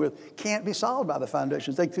working with can't be solved by the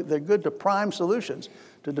foundations. They're good to prime solutions,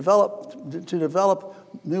 to develop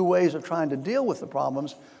new ways of trying to deal with the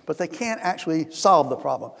problems, but they can't actually solve the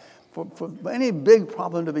problem. For any big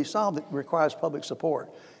problem to be solved, it requires public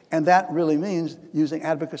support. And that really means using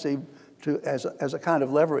advocacy as a kind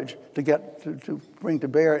of leverage to bring to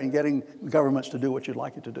bear in getting governments to do what you'd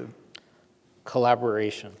like it to do.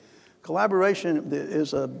 Collaboration. Collaboration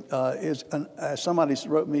is as somebody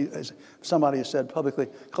wrote me, as somebody has said publicly,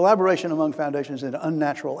 collaboration among foundations is an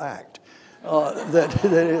unnatural act.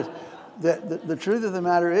 The truth of the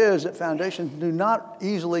matter is that foundations do not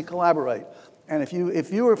easily collaborate. And if you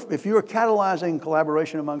are catalyzing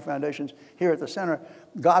collaboration among foundations here at the center,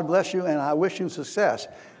 God bless you, and I wish you success.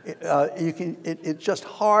 It's just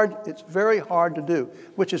hard. It's very hard to do,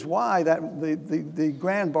 which is why the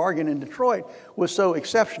grand bargain in Detroit was so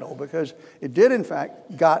exceptional, because it did in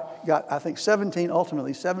fact got I think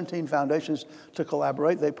ultimately 17 foundations to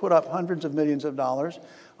collaborate. They put up hundreds of millions of dollars,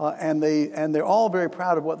 and they're all very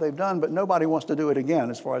proud of what they've done, but nobody wants to do it again,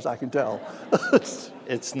 as far as I can tell.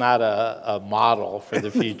 It's not a model for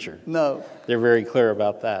the future. No. They're very clear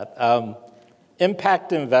about that.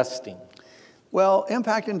 Impact investing. Well,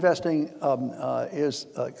 impact investing is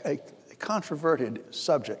a controverted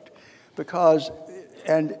subject because,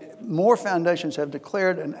 and more foundations have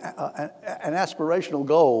declared an aspirational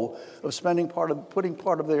goal of putting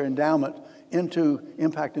part of their endowment into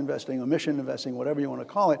impact investing or mission investing, whatever you want to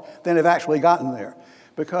call it, than have actually gotten there,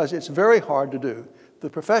 because it's very hard to do. The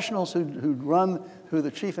professionals who are the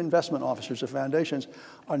chief investment officers of foundations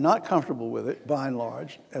are not comfortable with it, by and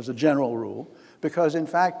large, as a general rule, because in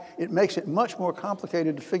fact it makes it much more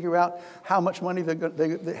complicated to figure out how much money they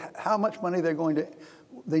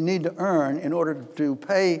need to earn in order to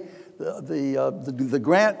pay the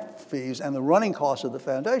grant fees and the running costs of the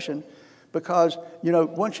foundation. Because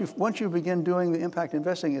once you begin doing the impact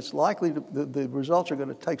investing, it's likely the results are going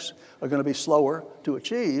to be slower to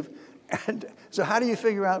achieve. And so how do you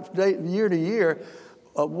figure out year to year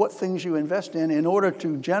what things you invest in order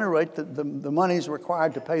to generate the monies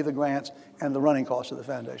required to pay the grants and the running costs of the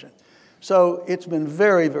foundation? So it's been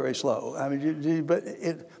very, very slow. I mean, but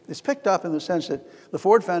it's picked up in the sense that the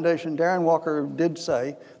Ford Foundation, Darren Walker did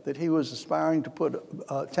say that he was aspiring to put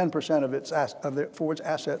 10% of Ford's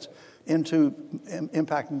assets into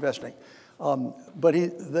impact investing. But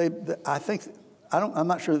I'm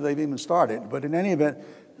not sure they've even started, but in any event,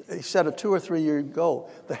 he set a 2 or 3 year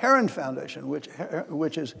goal. The Heron Foundation, which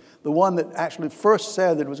is the one that actually first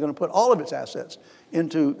said that it was going to put all of its assets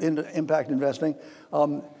into impact investing,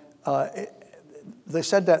 they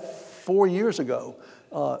said that 4 years ago,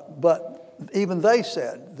 but even they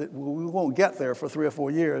said that we won't get there for 3 or 4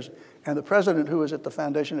 years, and the president who was at the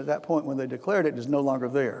foundation at that point when they declared it is no longer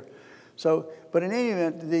there. So, but in any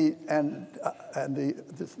event,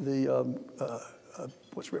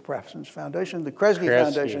 what's Rip Rapson's foundation? The Kresge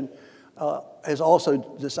Foundation has also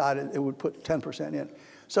decided it would put 10% in.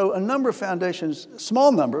 So a number of foundations,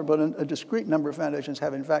 small number, but a discrete number of foundations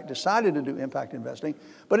have in fact decided to do impact investing,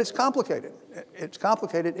 but it's complicated. It's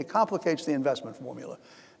complicated, it complicates the investment formula.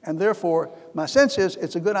 And therefore, my sense is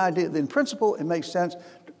it's a good idea. In principle, it makes sense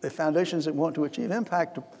the foundations that want to achieve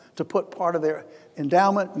impact to put part of their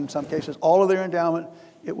endowment, in some cases all of their endowment.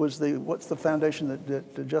 It was what's the foundation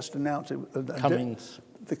that just announced it? Cummings.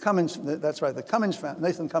 The Cummings, that's right,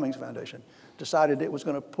 Nathan Cummings Foundation decided it was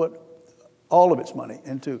going to put all of its money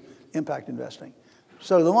into impact investing.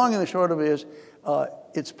 So the long and the short of it is,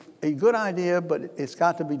 it's a good idea, but it's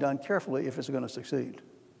got to be done carefully if it's going to succeed.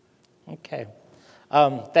 Okay.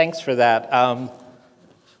 Thanks for that.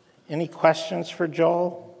 Any questions for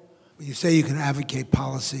Joel? You say you can advocate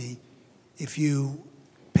policy if you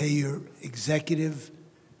pay your executive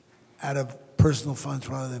out of personal funds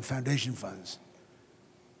rather than foundation funds.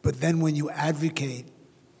 But then when you advocate,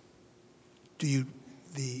 the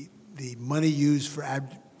money used for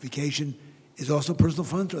advocation is also personal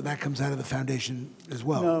funds, or that comes out of the foundation as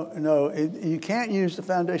well? No, you can't use the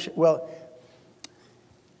foundation. Well,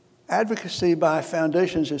 advocacy by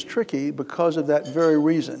foundations is tricky because of that very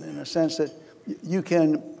reason, in a sense that you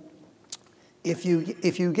can, if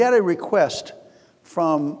you get a request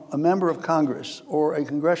from a member of Congress or a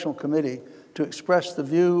congressional committee to express the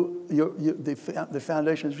view, the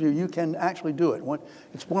foundation's view, you can actually do it.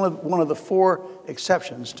 It's one of the 4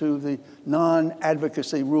 exceptions to the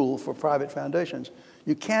non-advocacy rule for private foundations.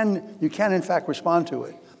 You can in fact respond to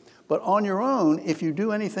it. But on your own, if you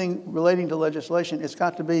do anything relating to legislation, it's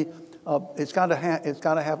got to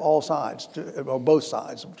have all sides, or both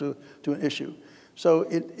sides to an issue. So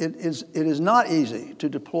it is not easy to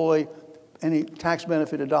deploy any tax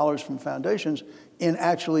benefited dollars from foundations in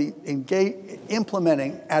actually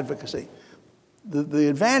implementing advocacy. The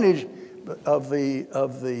advantage of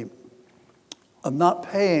not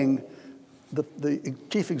paying the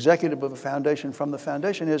chief executive of a foundation from the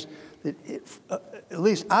foundation is that at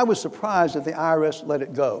least I was surprised that the IRS let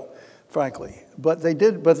it go, frankly. But they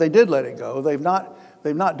did let it go. They've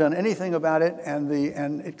not done anything about it, and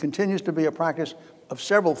it continues to be a practice of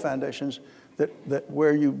several foundations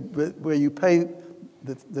where you pay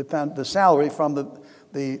the salary from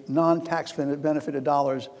the non-tax benefited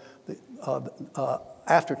dollars,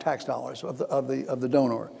 after tax dollars of the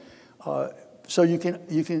donor. So you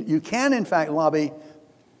can in fact lobby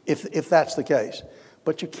if that's the case,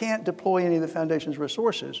 but you can't deploy any of the foundation's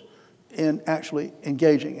resources in actually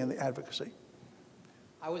engaging in the advocacy.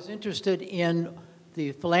 I was interested in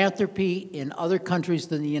the philanthropy in other countries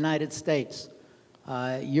than the United States,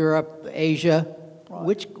 Europe, Asia.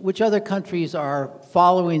 Right. Which other countries are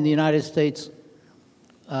following the United States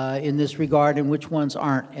in this regard, and which ones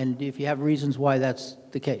aren't? And if you have reasons why that's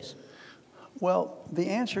the case. Well, the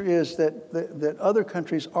answer is that other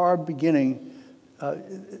countries are beginning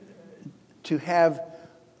to have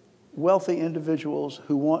wealthy individuals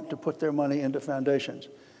who want to put their money into foundations.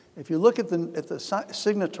 If you look at the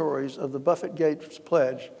signatories of the Buffett-Gates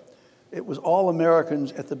Pledge, it was all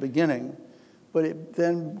Americans at the beginning, but it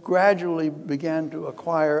then gradually began to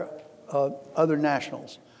acquire other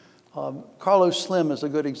nationals. Carlos Slim is a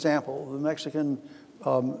good example, the Mexican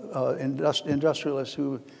industrialist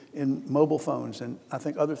who in mobile phones and I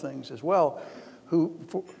think other things as well, who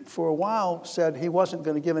for a while said he wasn't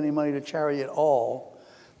going to give any money to charity at all,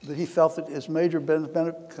 that he felt that his major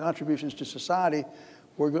contributions to society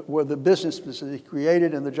were the businesses that he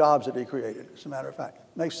created and the jobs that he created, as a matter of fact.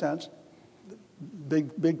 Makes sense.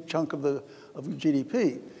 Big chunk of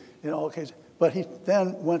GDP in all cases. But he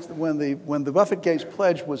then, when the Buffett-Gates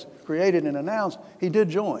Pledge was created and announced, he did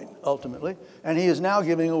join ultimately, and he is now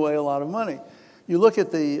giving away a lot of money. You look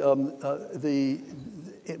at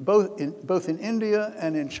both in India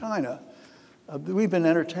and in China, we've been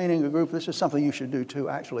entertaining a group. This is something you should do too,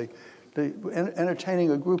 actually.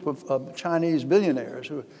 Entertaining a group of Chinese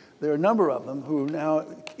billionaires. There are a number of them who are now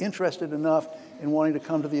interested enough in wanting to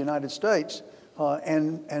come to the United States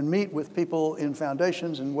and meet with people in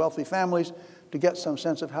foundations and wealthy families to get some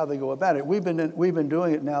sense of how they go about it. We've been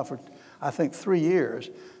doing it now for, I think, 3 years,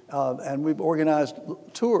 and we've organized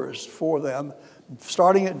tours for them,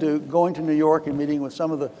 starting at Duke, going to New York and meeting with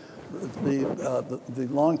some of the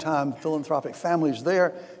longtime philanthropic families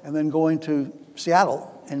there, and then going to Seattle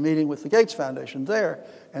and meeting with the Gates Foundation there,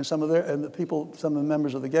 and some of the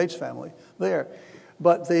members of the Gates family there.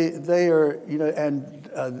 But they are, and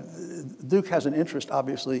Duke has an interest,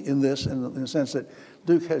 obviously, in this, in the sense that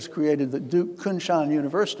Duke has created the Duke Kunshan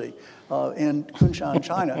University in Kunshan,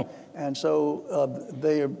 China, and so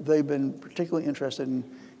they've been particularly interested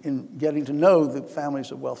in getting to know the families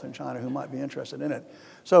of wealth in China who might be interested in it.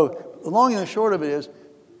 So the long and the short of it is,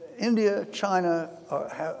 India, China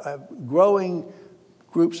have growing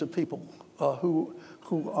groups of people who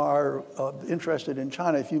are interested in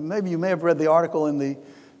China. Maybe you may have read the article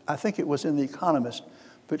I think it was in The Economist,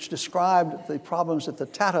 which described the problems that the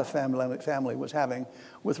Tata family was having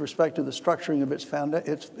with respect to the structuring of its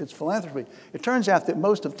philanthropy. It turns out that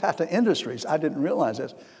most of Tata Industries, I didn't realize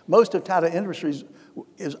this, most of Tata Industries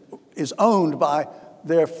is owned by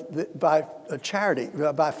a charity,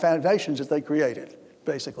 by foundations that they created,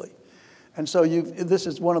 basically. And so this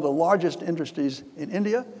is one of the largest industries in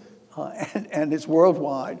India, and it's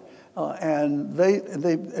worldwide. And they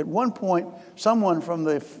at one point, someone from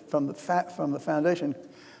the foundation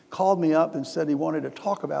called me up and said he wanted to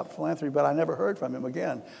talk about philanthropy, but I never heard from him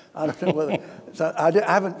again. I don't know whether so I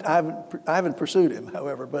haven't pursued him,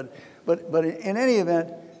 however. But in any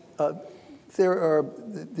event, there are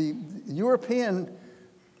the European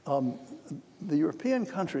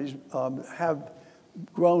countries have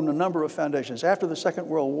grown a number of foundations. After the Second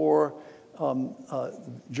World War,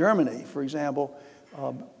 Germany, for example,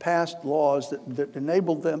 passed laws that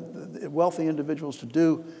enabled wealthy individuals to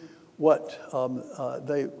do what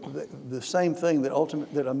the same thing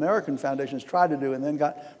that American foundations tried to do and then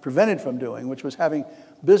got prevented from doing, which was having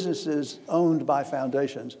businesses owned by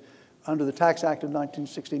foundations. Under the Tax Act of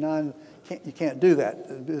 1969, you can't do that.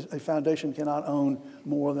 A foundation cannot own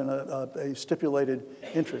more than a stipulated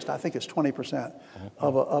interest. I think it's 20%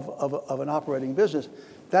 of an operating business.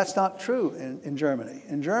 That's not true in Germany.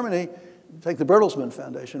 In Germany, take the Bertelsmann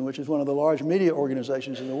Foundation, which is one of the large media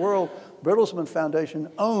organizations in the world. Bertelsmann Foundation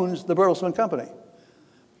owns the Bertelsmann Company.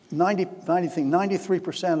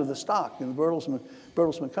 93% of the stock in the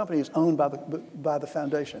Bertelsmann Company is owned by the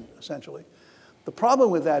foundation, essentially. The problem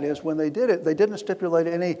with that is when they did it, they didn't stipulate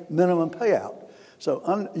any minimum payout. So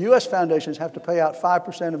U.S. foundations have to pay out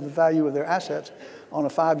 5% of the value of their assets on a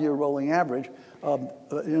 5-year rolling average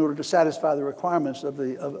in order to satisfy the requirements of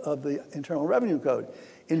the Internal Revenue Code.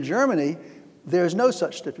 In Germany, there's no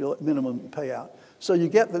such minimum payout. So you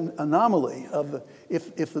get the anomaly of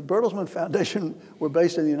if the Bertelsmann Foundation were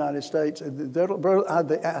based in the United States,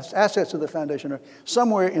 the assets of the foundation are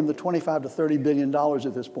somewhere in the $25 to $30 billion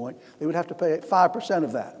at this point. They would have to pay 5%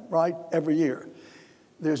 of that, right, every year.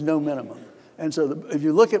 There's no minimum. And so if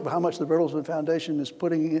you look at how much the Bertelsmann Foundation is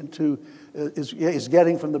putting into, is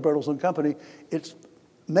getting from the Bertelsmann Company, it's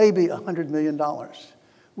maybe $100 million,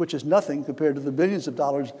 which is nothing compared to the billions of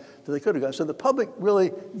dollars that they could have got. So the public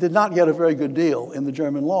really did not get a very good deal in the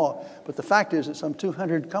German law. But the fact is that some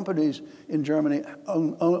 200 companies in Germany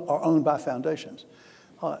are owned by foundations.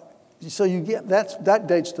 So you get that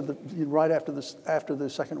dates to right after the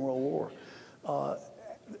Second World War,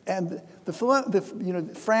 and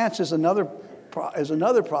France is another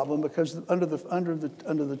problem because under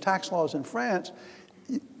the tax laws in France,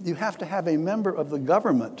 you have to have a member of the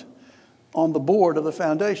government on the board of the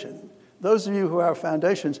foundation. Those of you who have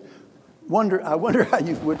foundations, I wonder how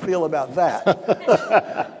you would feel about that.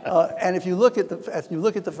 And if you look at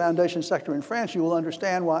the foundation sector in France, you will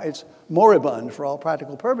understand why it's moribund for all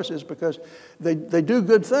practical purposes, because they do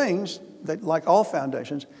good things, like all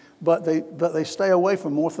foundations, but they stay away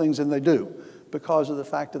from more things than they do because of the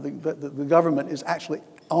fact that the government is actually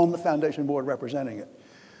on the foundation board representing it.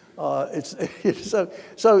 So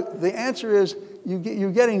the answer is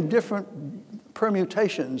you're getting different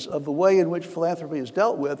permutations of the way in which philanthropy is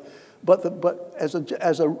dealt with, but as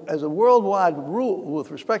a worldwide rule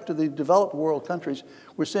with respect to the developed world countries,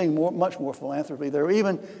 we're seeing much more philanthropy. There are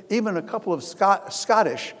even a couple of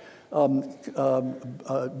Scottish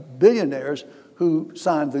billionaires who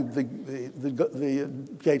signed the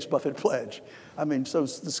Gates Buffett pledge. I mean, so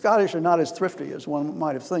the Scottish are not as thrifty as one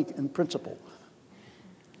might have think in principle.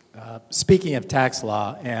 Speaking of tax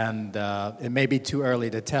law, and it may be too early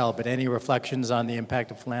to tell, but any reflections on the impact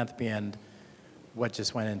of philanthropy and what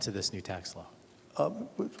just went into this new tax law?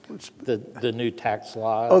 The new tax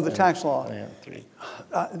law. Oh, the tax law.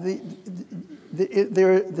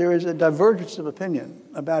 There is a divergence of opinion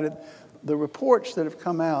about it. The reports that have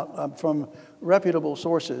come out from reputable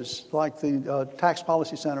sources, like the Tax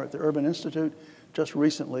Policy Center at the Urban Institute just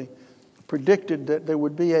recently, predicted that there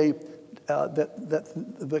would be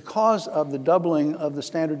that because of the doubling of the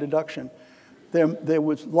standard deduction, there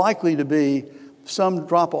was likely to be some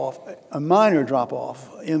drop-off, a minor drop-off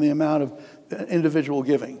in the amount of individual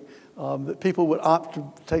giving. That people would opt to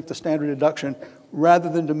take the standard deduction rather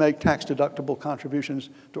than to make tax-deductible contributions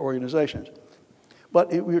to organizations. But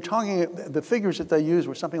we were talking, the figures that they used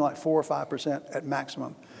were something like 4 or 5% at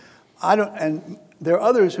maximum. And there are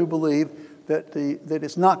others who believe that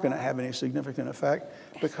it's not going to have any significant effect,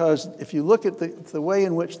 because if you look at the way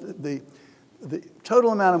in which the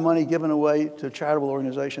total amount of money given away to charitable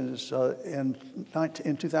organizations in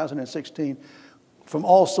 2016 from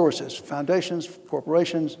all sources, foundations,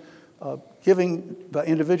 corporations, giving by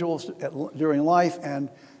individuals during life and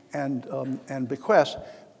bequests,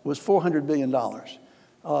 was $400 billion.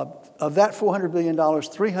 Of that $400 billion,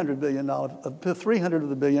 $300 of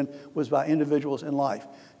the billion was by individuals in life.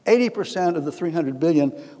 80% of the $300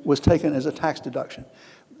 billion was taken as a tax deduction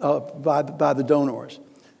by the donors.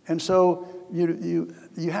 And so you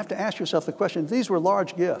have to ask yourself the question, these were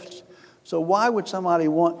large gifts. So why would somebody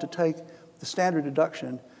want to take the standard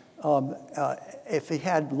deduction if he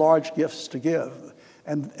had large gifts to give?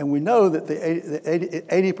 And we know that the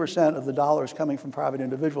 80% of the dollars coming from private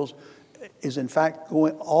individuals is in fact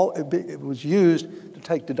it was used to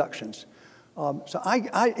take deductions. So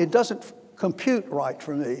it doesn't compute right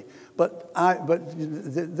for me, but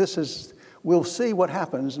this is, we'll see what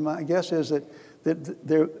happens. My guess is that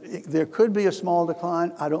there could be a small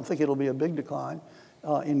decline. I don't think it'll be a big decline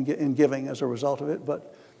in giving as a result of it,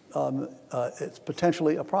 but it's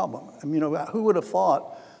potentially a problem. I mean, who would have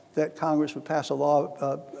thought that Congress would pass a law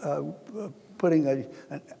putting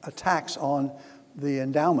a tax on the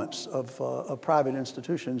endowments of private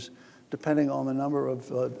institutions, depending on the number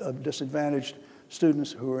of disadvantaged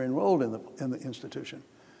students who are enrolled in the institution.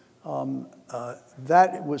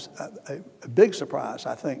 That was a big surprise,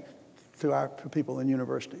 I think, to people in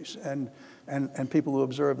universities and people who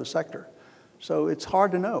observe the sector. So it's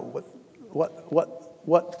hard to know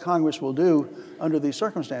what Congress will do under these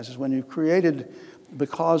circumstances when you've created,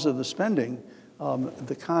 because of the spending,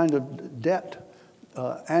 the kind of debt,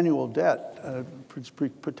 annual debt,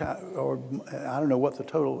 or I don't know what the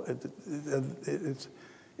total.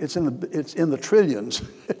 It's in the trillions.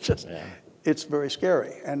 It's very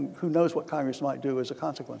scary, and who knows what Congress might do as a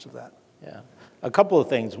consequence of that. Yeah, a couple of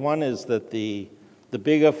things. One is that the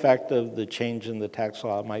big effect of the change in the tax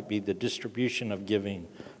law might be the distribution of giving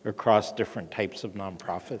across different types of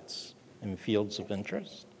nonprofits and fields of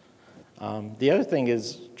interest. The other thing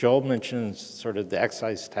is, Joel mentions sort of the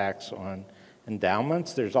excise tax on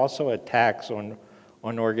endowments. There's also a tax on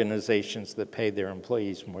organizations that pay their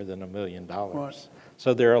employees more than $1 million. Right.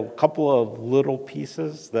 So there are a couple of little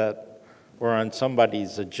pieces that were on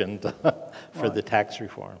somebody's agenda for the tax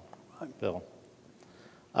reform bill.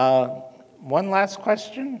 One last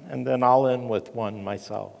question, and then I'll end with one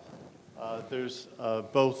myself. There's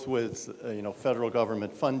both with federal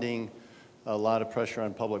government funding, a lot of pressure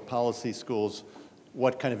on public policy schools.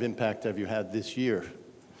 What kind of impact have you had this year?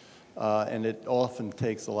 And it often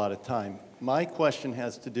takes a lot of time. My question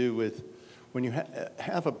has to do with when you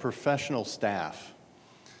have a professional staff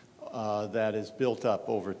that is built up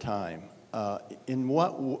over time,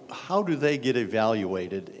 how do they get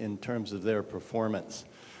evaluated in terms of their performance?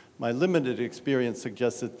 My limited experience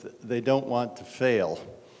suggests that they don't want to fail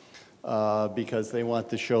because they want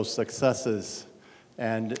to show successes.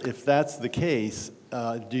 And if that's the case,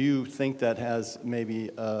 do you think that has maybe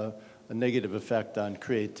a negative effect on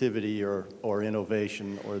creativity or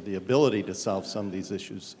innovation or the ability to solve some of these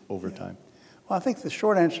issues over time? Well, I think the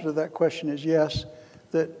short answer to that question is yes.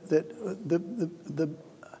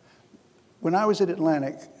 When I was at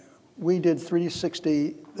Atlantic, we did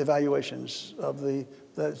 360 evaluations of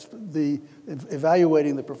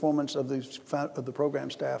evaluating the performance of the program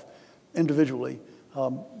staff individually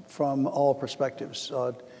from all perspectives.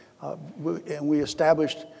 And we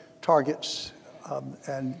established targets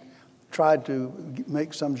and tried to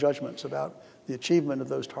make some judgments about the achievement of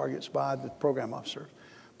those targets by the program officer.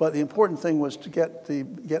 But the important thing was to get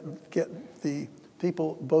the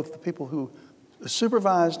people, both the people who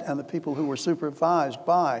supervised and the people who were supervised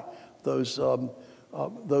by the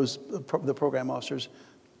program officers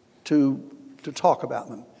to talk about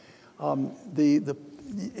them.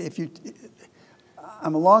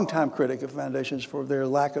 I'm a longtime critic of foundations for their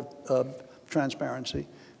lack of transparency,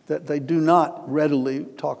 that they do not readily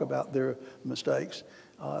talk about their mistakes.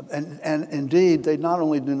 And indeed, they not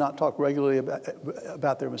only do not talk regularly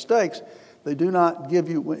about their mistakes, they do not give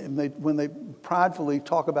you, when they pridefully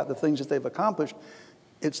talk about the things that they've accomplished,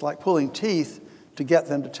 it's like pulling teeth to get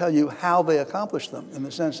them to tell you how they accomplished them, in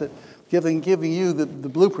the sense that giving you the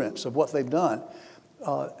blueprints of what they've done,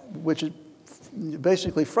 which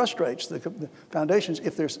basically frustrates the foundations.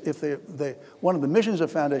 One of the missions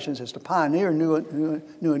of foundations is to pioneer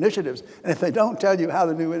new initiatives, and if they don't tell you how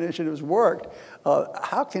the new initiatives worked,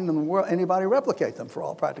 how can in the world anybody replicate them for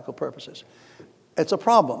all practical purposes? It's a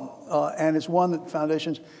problem, and it's one that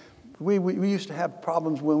foundations, we used to have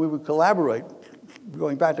problems when we would collaborate,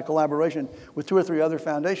 going back to collaboration with 2 or 3 other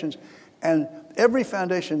foundations, and every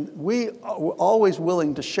foundation, we were always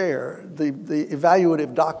willing to share the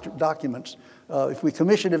evaluative documents. If we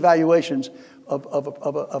commissioned evaluations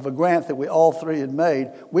of a grant that we all 3 had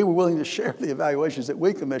made, we were willing to share the evaluations that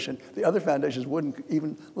we commissioned. The other foundations wouldn't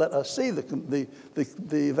even let us see the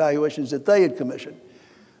evaluations that they had commissioned.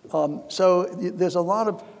 So there's a lot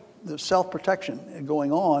of self-protection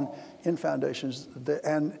going on in foundations,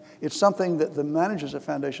 and it's something that the managers of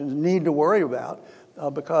foundations need to worry about,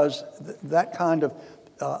 because that kind of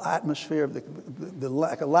atmosphere, the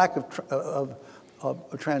lack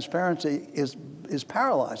of transparency is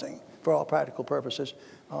paralyzing for all practical purposes,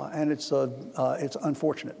 and it's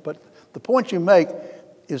unfortunate. But the point you make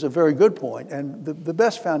is a very good point, and the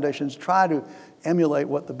best foundations try to emulate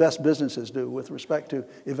what the best businesses do with respect to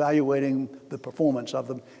evaluating the performance of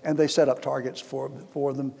them, and they set up targets for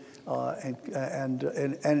them, and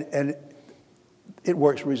it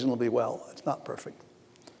works reasonably well. It's not perfect.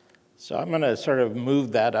 So I'm going to sort of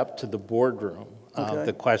move that up to the boardroom,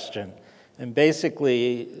 the question. And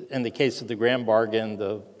basically, in the case of the Grand Bargain,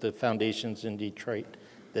 the foundations in Detroit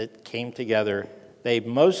that came together, they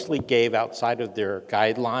mostly gave outside of their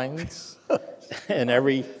guidelines and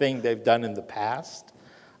everything they've done in the past.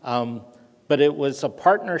 But it was a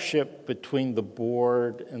partnership between the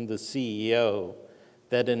board and the CEO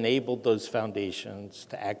that enabled those foundations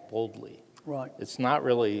to act boldly. Right. It's not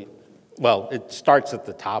really well, it starts at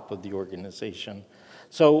the top of the organization.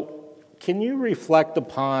 So can you reflect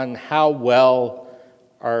upon how well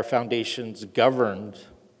our foundations governed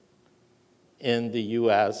in the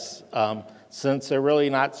U.S., since they're really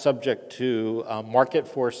not subject to market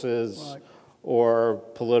forces or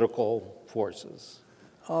political forces?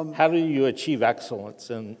 How do you achieve excellence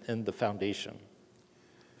in the foundation?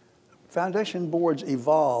 Foundation boards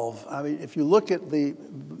evolve. I mean, if you look at the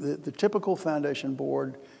typical foundation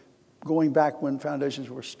board, going back when foundations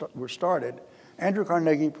were started, Andrew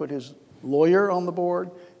Carnegie put his lawyer on the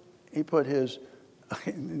board. He put his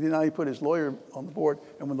lawyer on the board,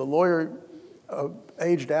 and when the lawyer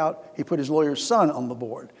aged out, he put his lawyer's son on the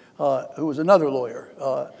board, who was another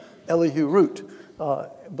lawyer, Elihu Root.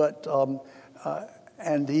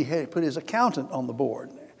 And he had put his accountant on the board,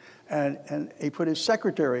 and he put his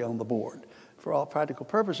secretary on the board for all practical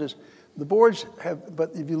purposes. The boards have,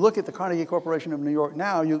 but if you look at the Carnegie Corporation of New York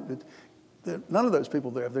now, none of those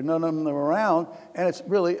people there. There are none of them around, and it's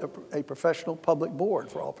really a professional public board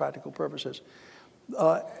for all practical purposes.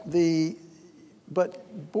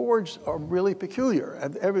 But boards are really peculiar.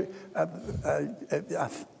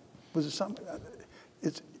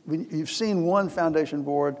 You've seen one foundation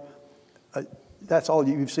board. That's all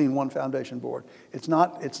you've seen, one foundation board. It's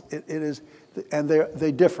not. It is, and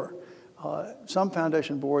they differ. Some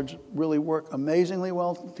foundation boards really work amazingly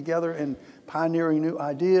well together in pioneering new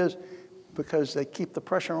ideas, because they keep the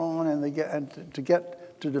pressure on and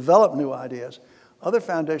to develop new ideas. Other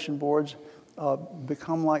foundation boards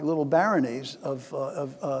become like little baronies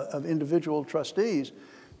of individual trustees.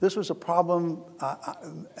 This was a problem.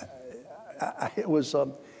 It was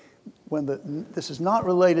this is not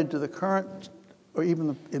related to the current or even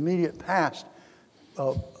the immediate past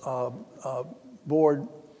board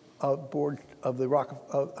of the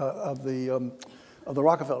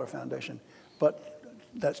Rockefeller Foundation, but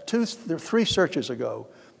there are 3 searches ago.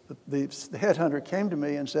 The headhunter came to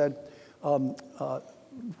me and said,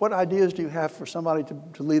 "What ideas do you have for somebody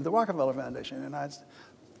to lead the Rockefeller Foundation?" And I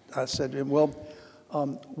said to him, "Well,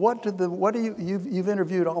 you've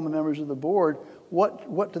interviewed all the members of the board.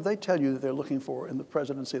 What do they tell you that they're looking for in the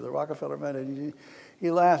presidency of the Rockefeller Foundation?"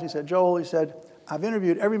 He laughed. He said, "Joel," he said, "I've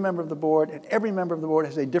interviewed every member of the board, and every member of the board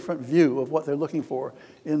has a different view of what they're looking for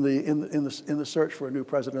in the search for a new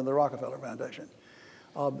president of the Rockefeller Foundation."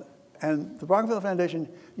 And the Rockefeller Foundation,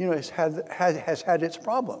 has had its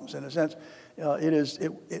problems in a sense. In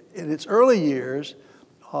its early years,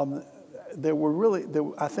 there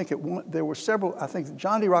were several. I think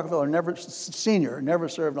John D. Rockefeller Sr. never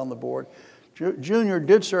served on the board. Jr.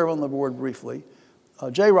 did serve on the board briefly.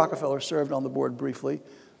 J. Rockefeller served on the board briefly.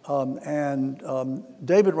 And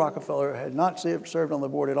David Rockefeller had not served on the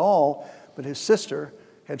board at all, but his sister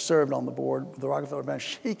had served on the board of the Rockefeller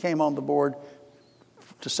Foundation. She came on the board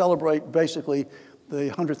to celebrate basically the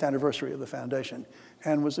 100th anniversary of the foundation.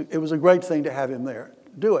 And it was a great thing to have him there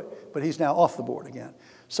do it, but he's now off the board again.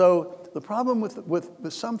 So the problem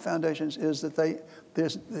with some foundations is that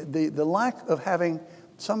there's the lack of having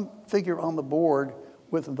some figure on the board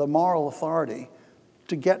with the moral authority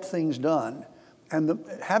to get things done. And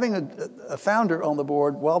having a founder on the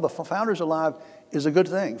board while the founder's alive is a good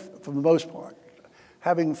thing for the most part.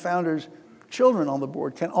 Having founders' children on the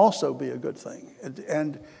board can also be a good thing.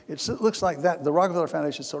 And it looks like that the Rockefeller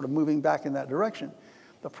Foundation is sort of moving back in that direction.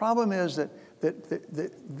 The problem is that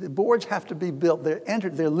the boards have to be built.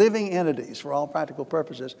 They're living entities for all practical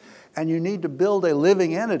purposes. And you need to build a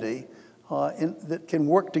living entity that can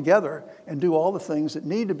work together and do all the things that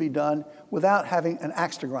need to be done without having an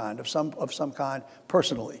axe to grind of some kind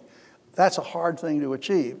personally. That's a hard thing to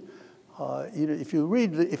achieve. If you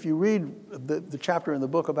read the chapter in the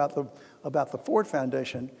book about the Ford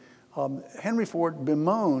Foundation, Henry Ford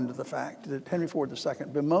bemoaned the fact that Henry Ford II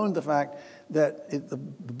bemoaned the fact that the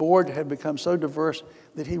board had become so diverse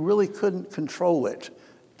that he really couldn't control it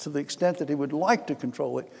to the extent that he would like to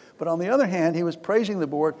control it. But on the other hand, he was praising the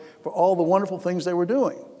board for all the wonderful things they were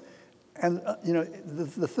doing. And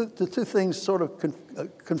the two things sort of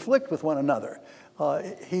conflict with one another.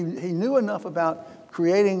 He knew enough about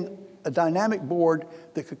creating a dynamic board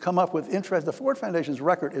that could come up with interest. The Ford Foundation's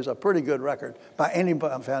record is a pretty good record by any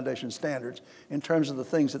foundation standards in terms of the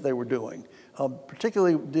things that they were doing,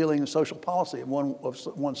 particularly dealing in social policy of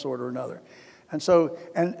one sort or another. And so,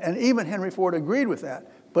 and even Henry Ford agreed with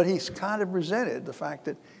that, but he's kind of resented the fact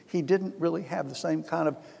that he didn't really have the same kind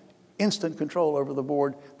of instant control over the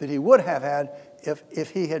board that he would have had if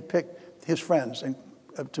he had picked his friends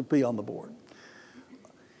to be on the board.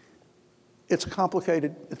 It's a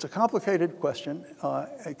complicated question,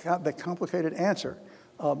 a complicated answer.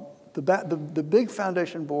 The big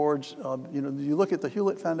foundation boards, you look at the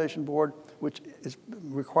Hewlett Foundation Board, which is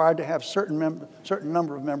required to have certain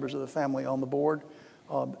number of members of the family on the board.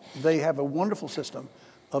 They have a wonderful system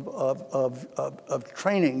of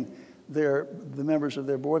training the members of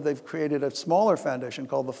their board. They've created a smaller foundation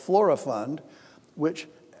called the Flora Fund, which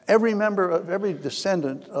every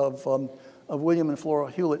descendant of William and Flora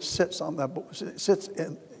Hewlett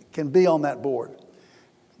can be on that board.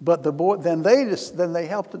 But the board then they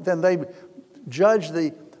judge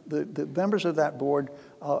the members of that board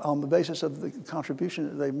on the basis of the contribution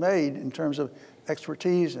that they've made in terms of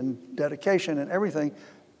expertise and dedication and everything,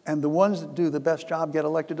 and the ones that do the best job get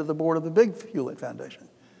elected to the board of the big Hewlett Foundation.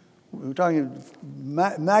 We're talking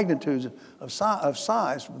magnitudes of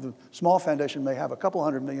size. The small foundation may have a couple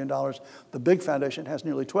 $100 million. The big foundation has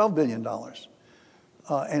nearly $12 billion.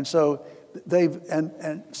 And so they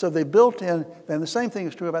built in, and the same thing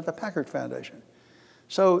is true about the Packard Foundation.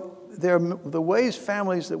 So the ways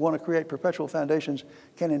families that want to create perpetual foundations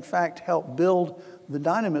can in fact help build the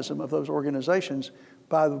dynamism of those organizations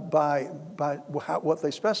by what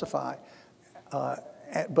they specify.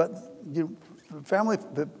 But the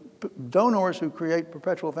donors who create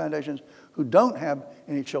perpetual foundations who don't have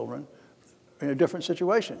any children are in a different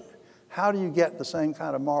situation. How do you get the same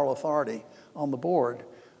kind of moral authority on the board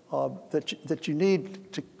that you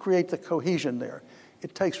need to create the cohesion there?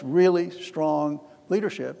 It takes really strong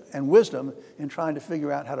leadership and wisdom in trying to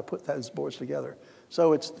figure out how to put those boards together.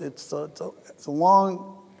 So it's a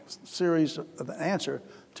long series of an answer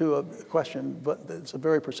to a question, but it's a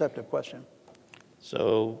very perceptive question.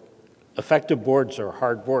 So effective boards are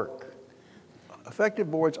hard work.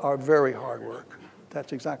 Effective boards are very hard work.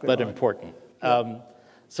 That's exactly right. But important. Yeah.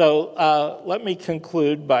 So let me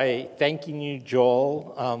conclude by thanking you,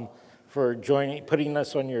 Joel, for putting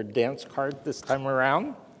us on your dance card this time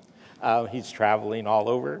around. He's traveling all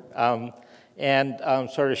over. And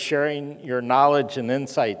sort of sharing your knowledge and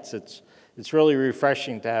insights. It's really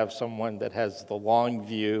refreshing to have someone that has the long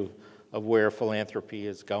view of where philanthropy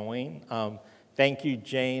is going. Thank you,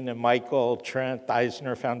 Jane and Michael, Trent, the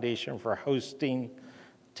Eisner Foundation for hosting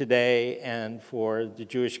today, and for the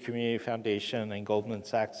Jewish Community Foundation and Goldman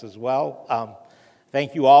Sachs as well.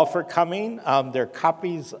 Thank you all for coming. There are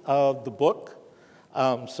copies of the book,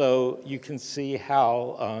 so you can see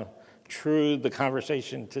how true the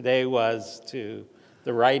conversation today was to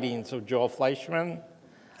the writings of Joe L Fleishman.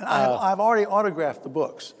 And I've already autographed the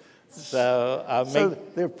books. So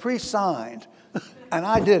they're pre-signed, and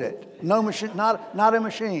I did it. No machine, not a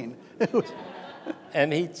machine.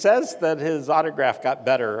 And he says that his autograph got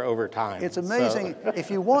better over time. It's amazing. So. If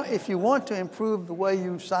you want to improve the way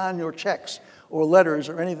you sign your checks or letters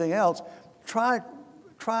or anything else, try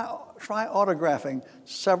autographing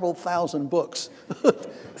several thousand books.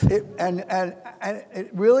 And it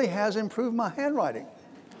really has improved my handwriting.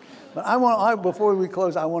 But before we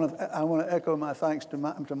close, I want to echo my thanks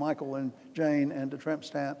to Michael and Jane and to Trent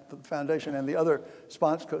Stamp, the foundation, and the other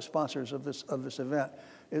co-sponsors of this event.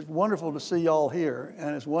 It's wonderful to see y'all here,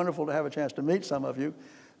 and it's wonderful to have a chance to meet some of you.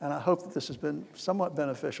 And I hope that this has been somewhat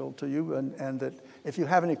beneficial to you, and that if you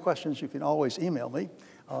have any questions, you can always email me.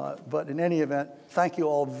 But in any event, thank you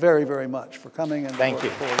all very, very much for coming. And thank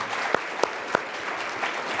you.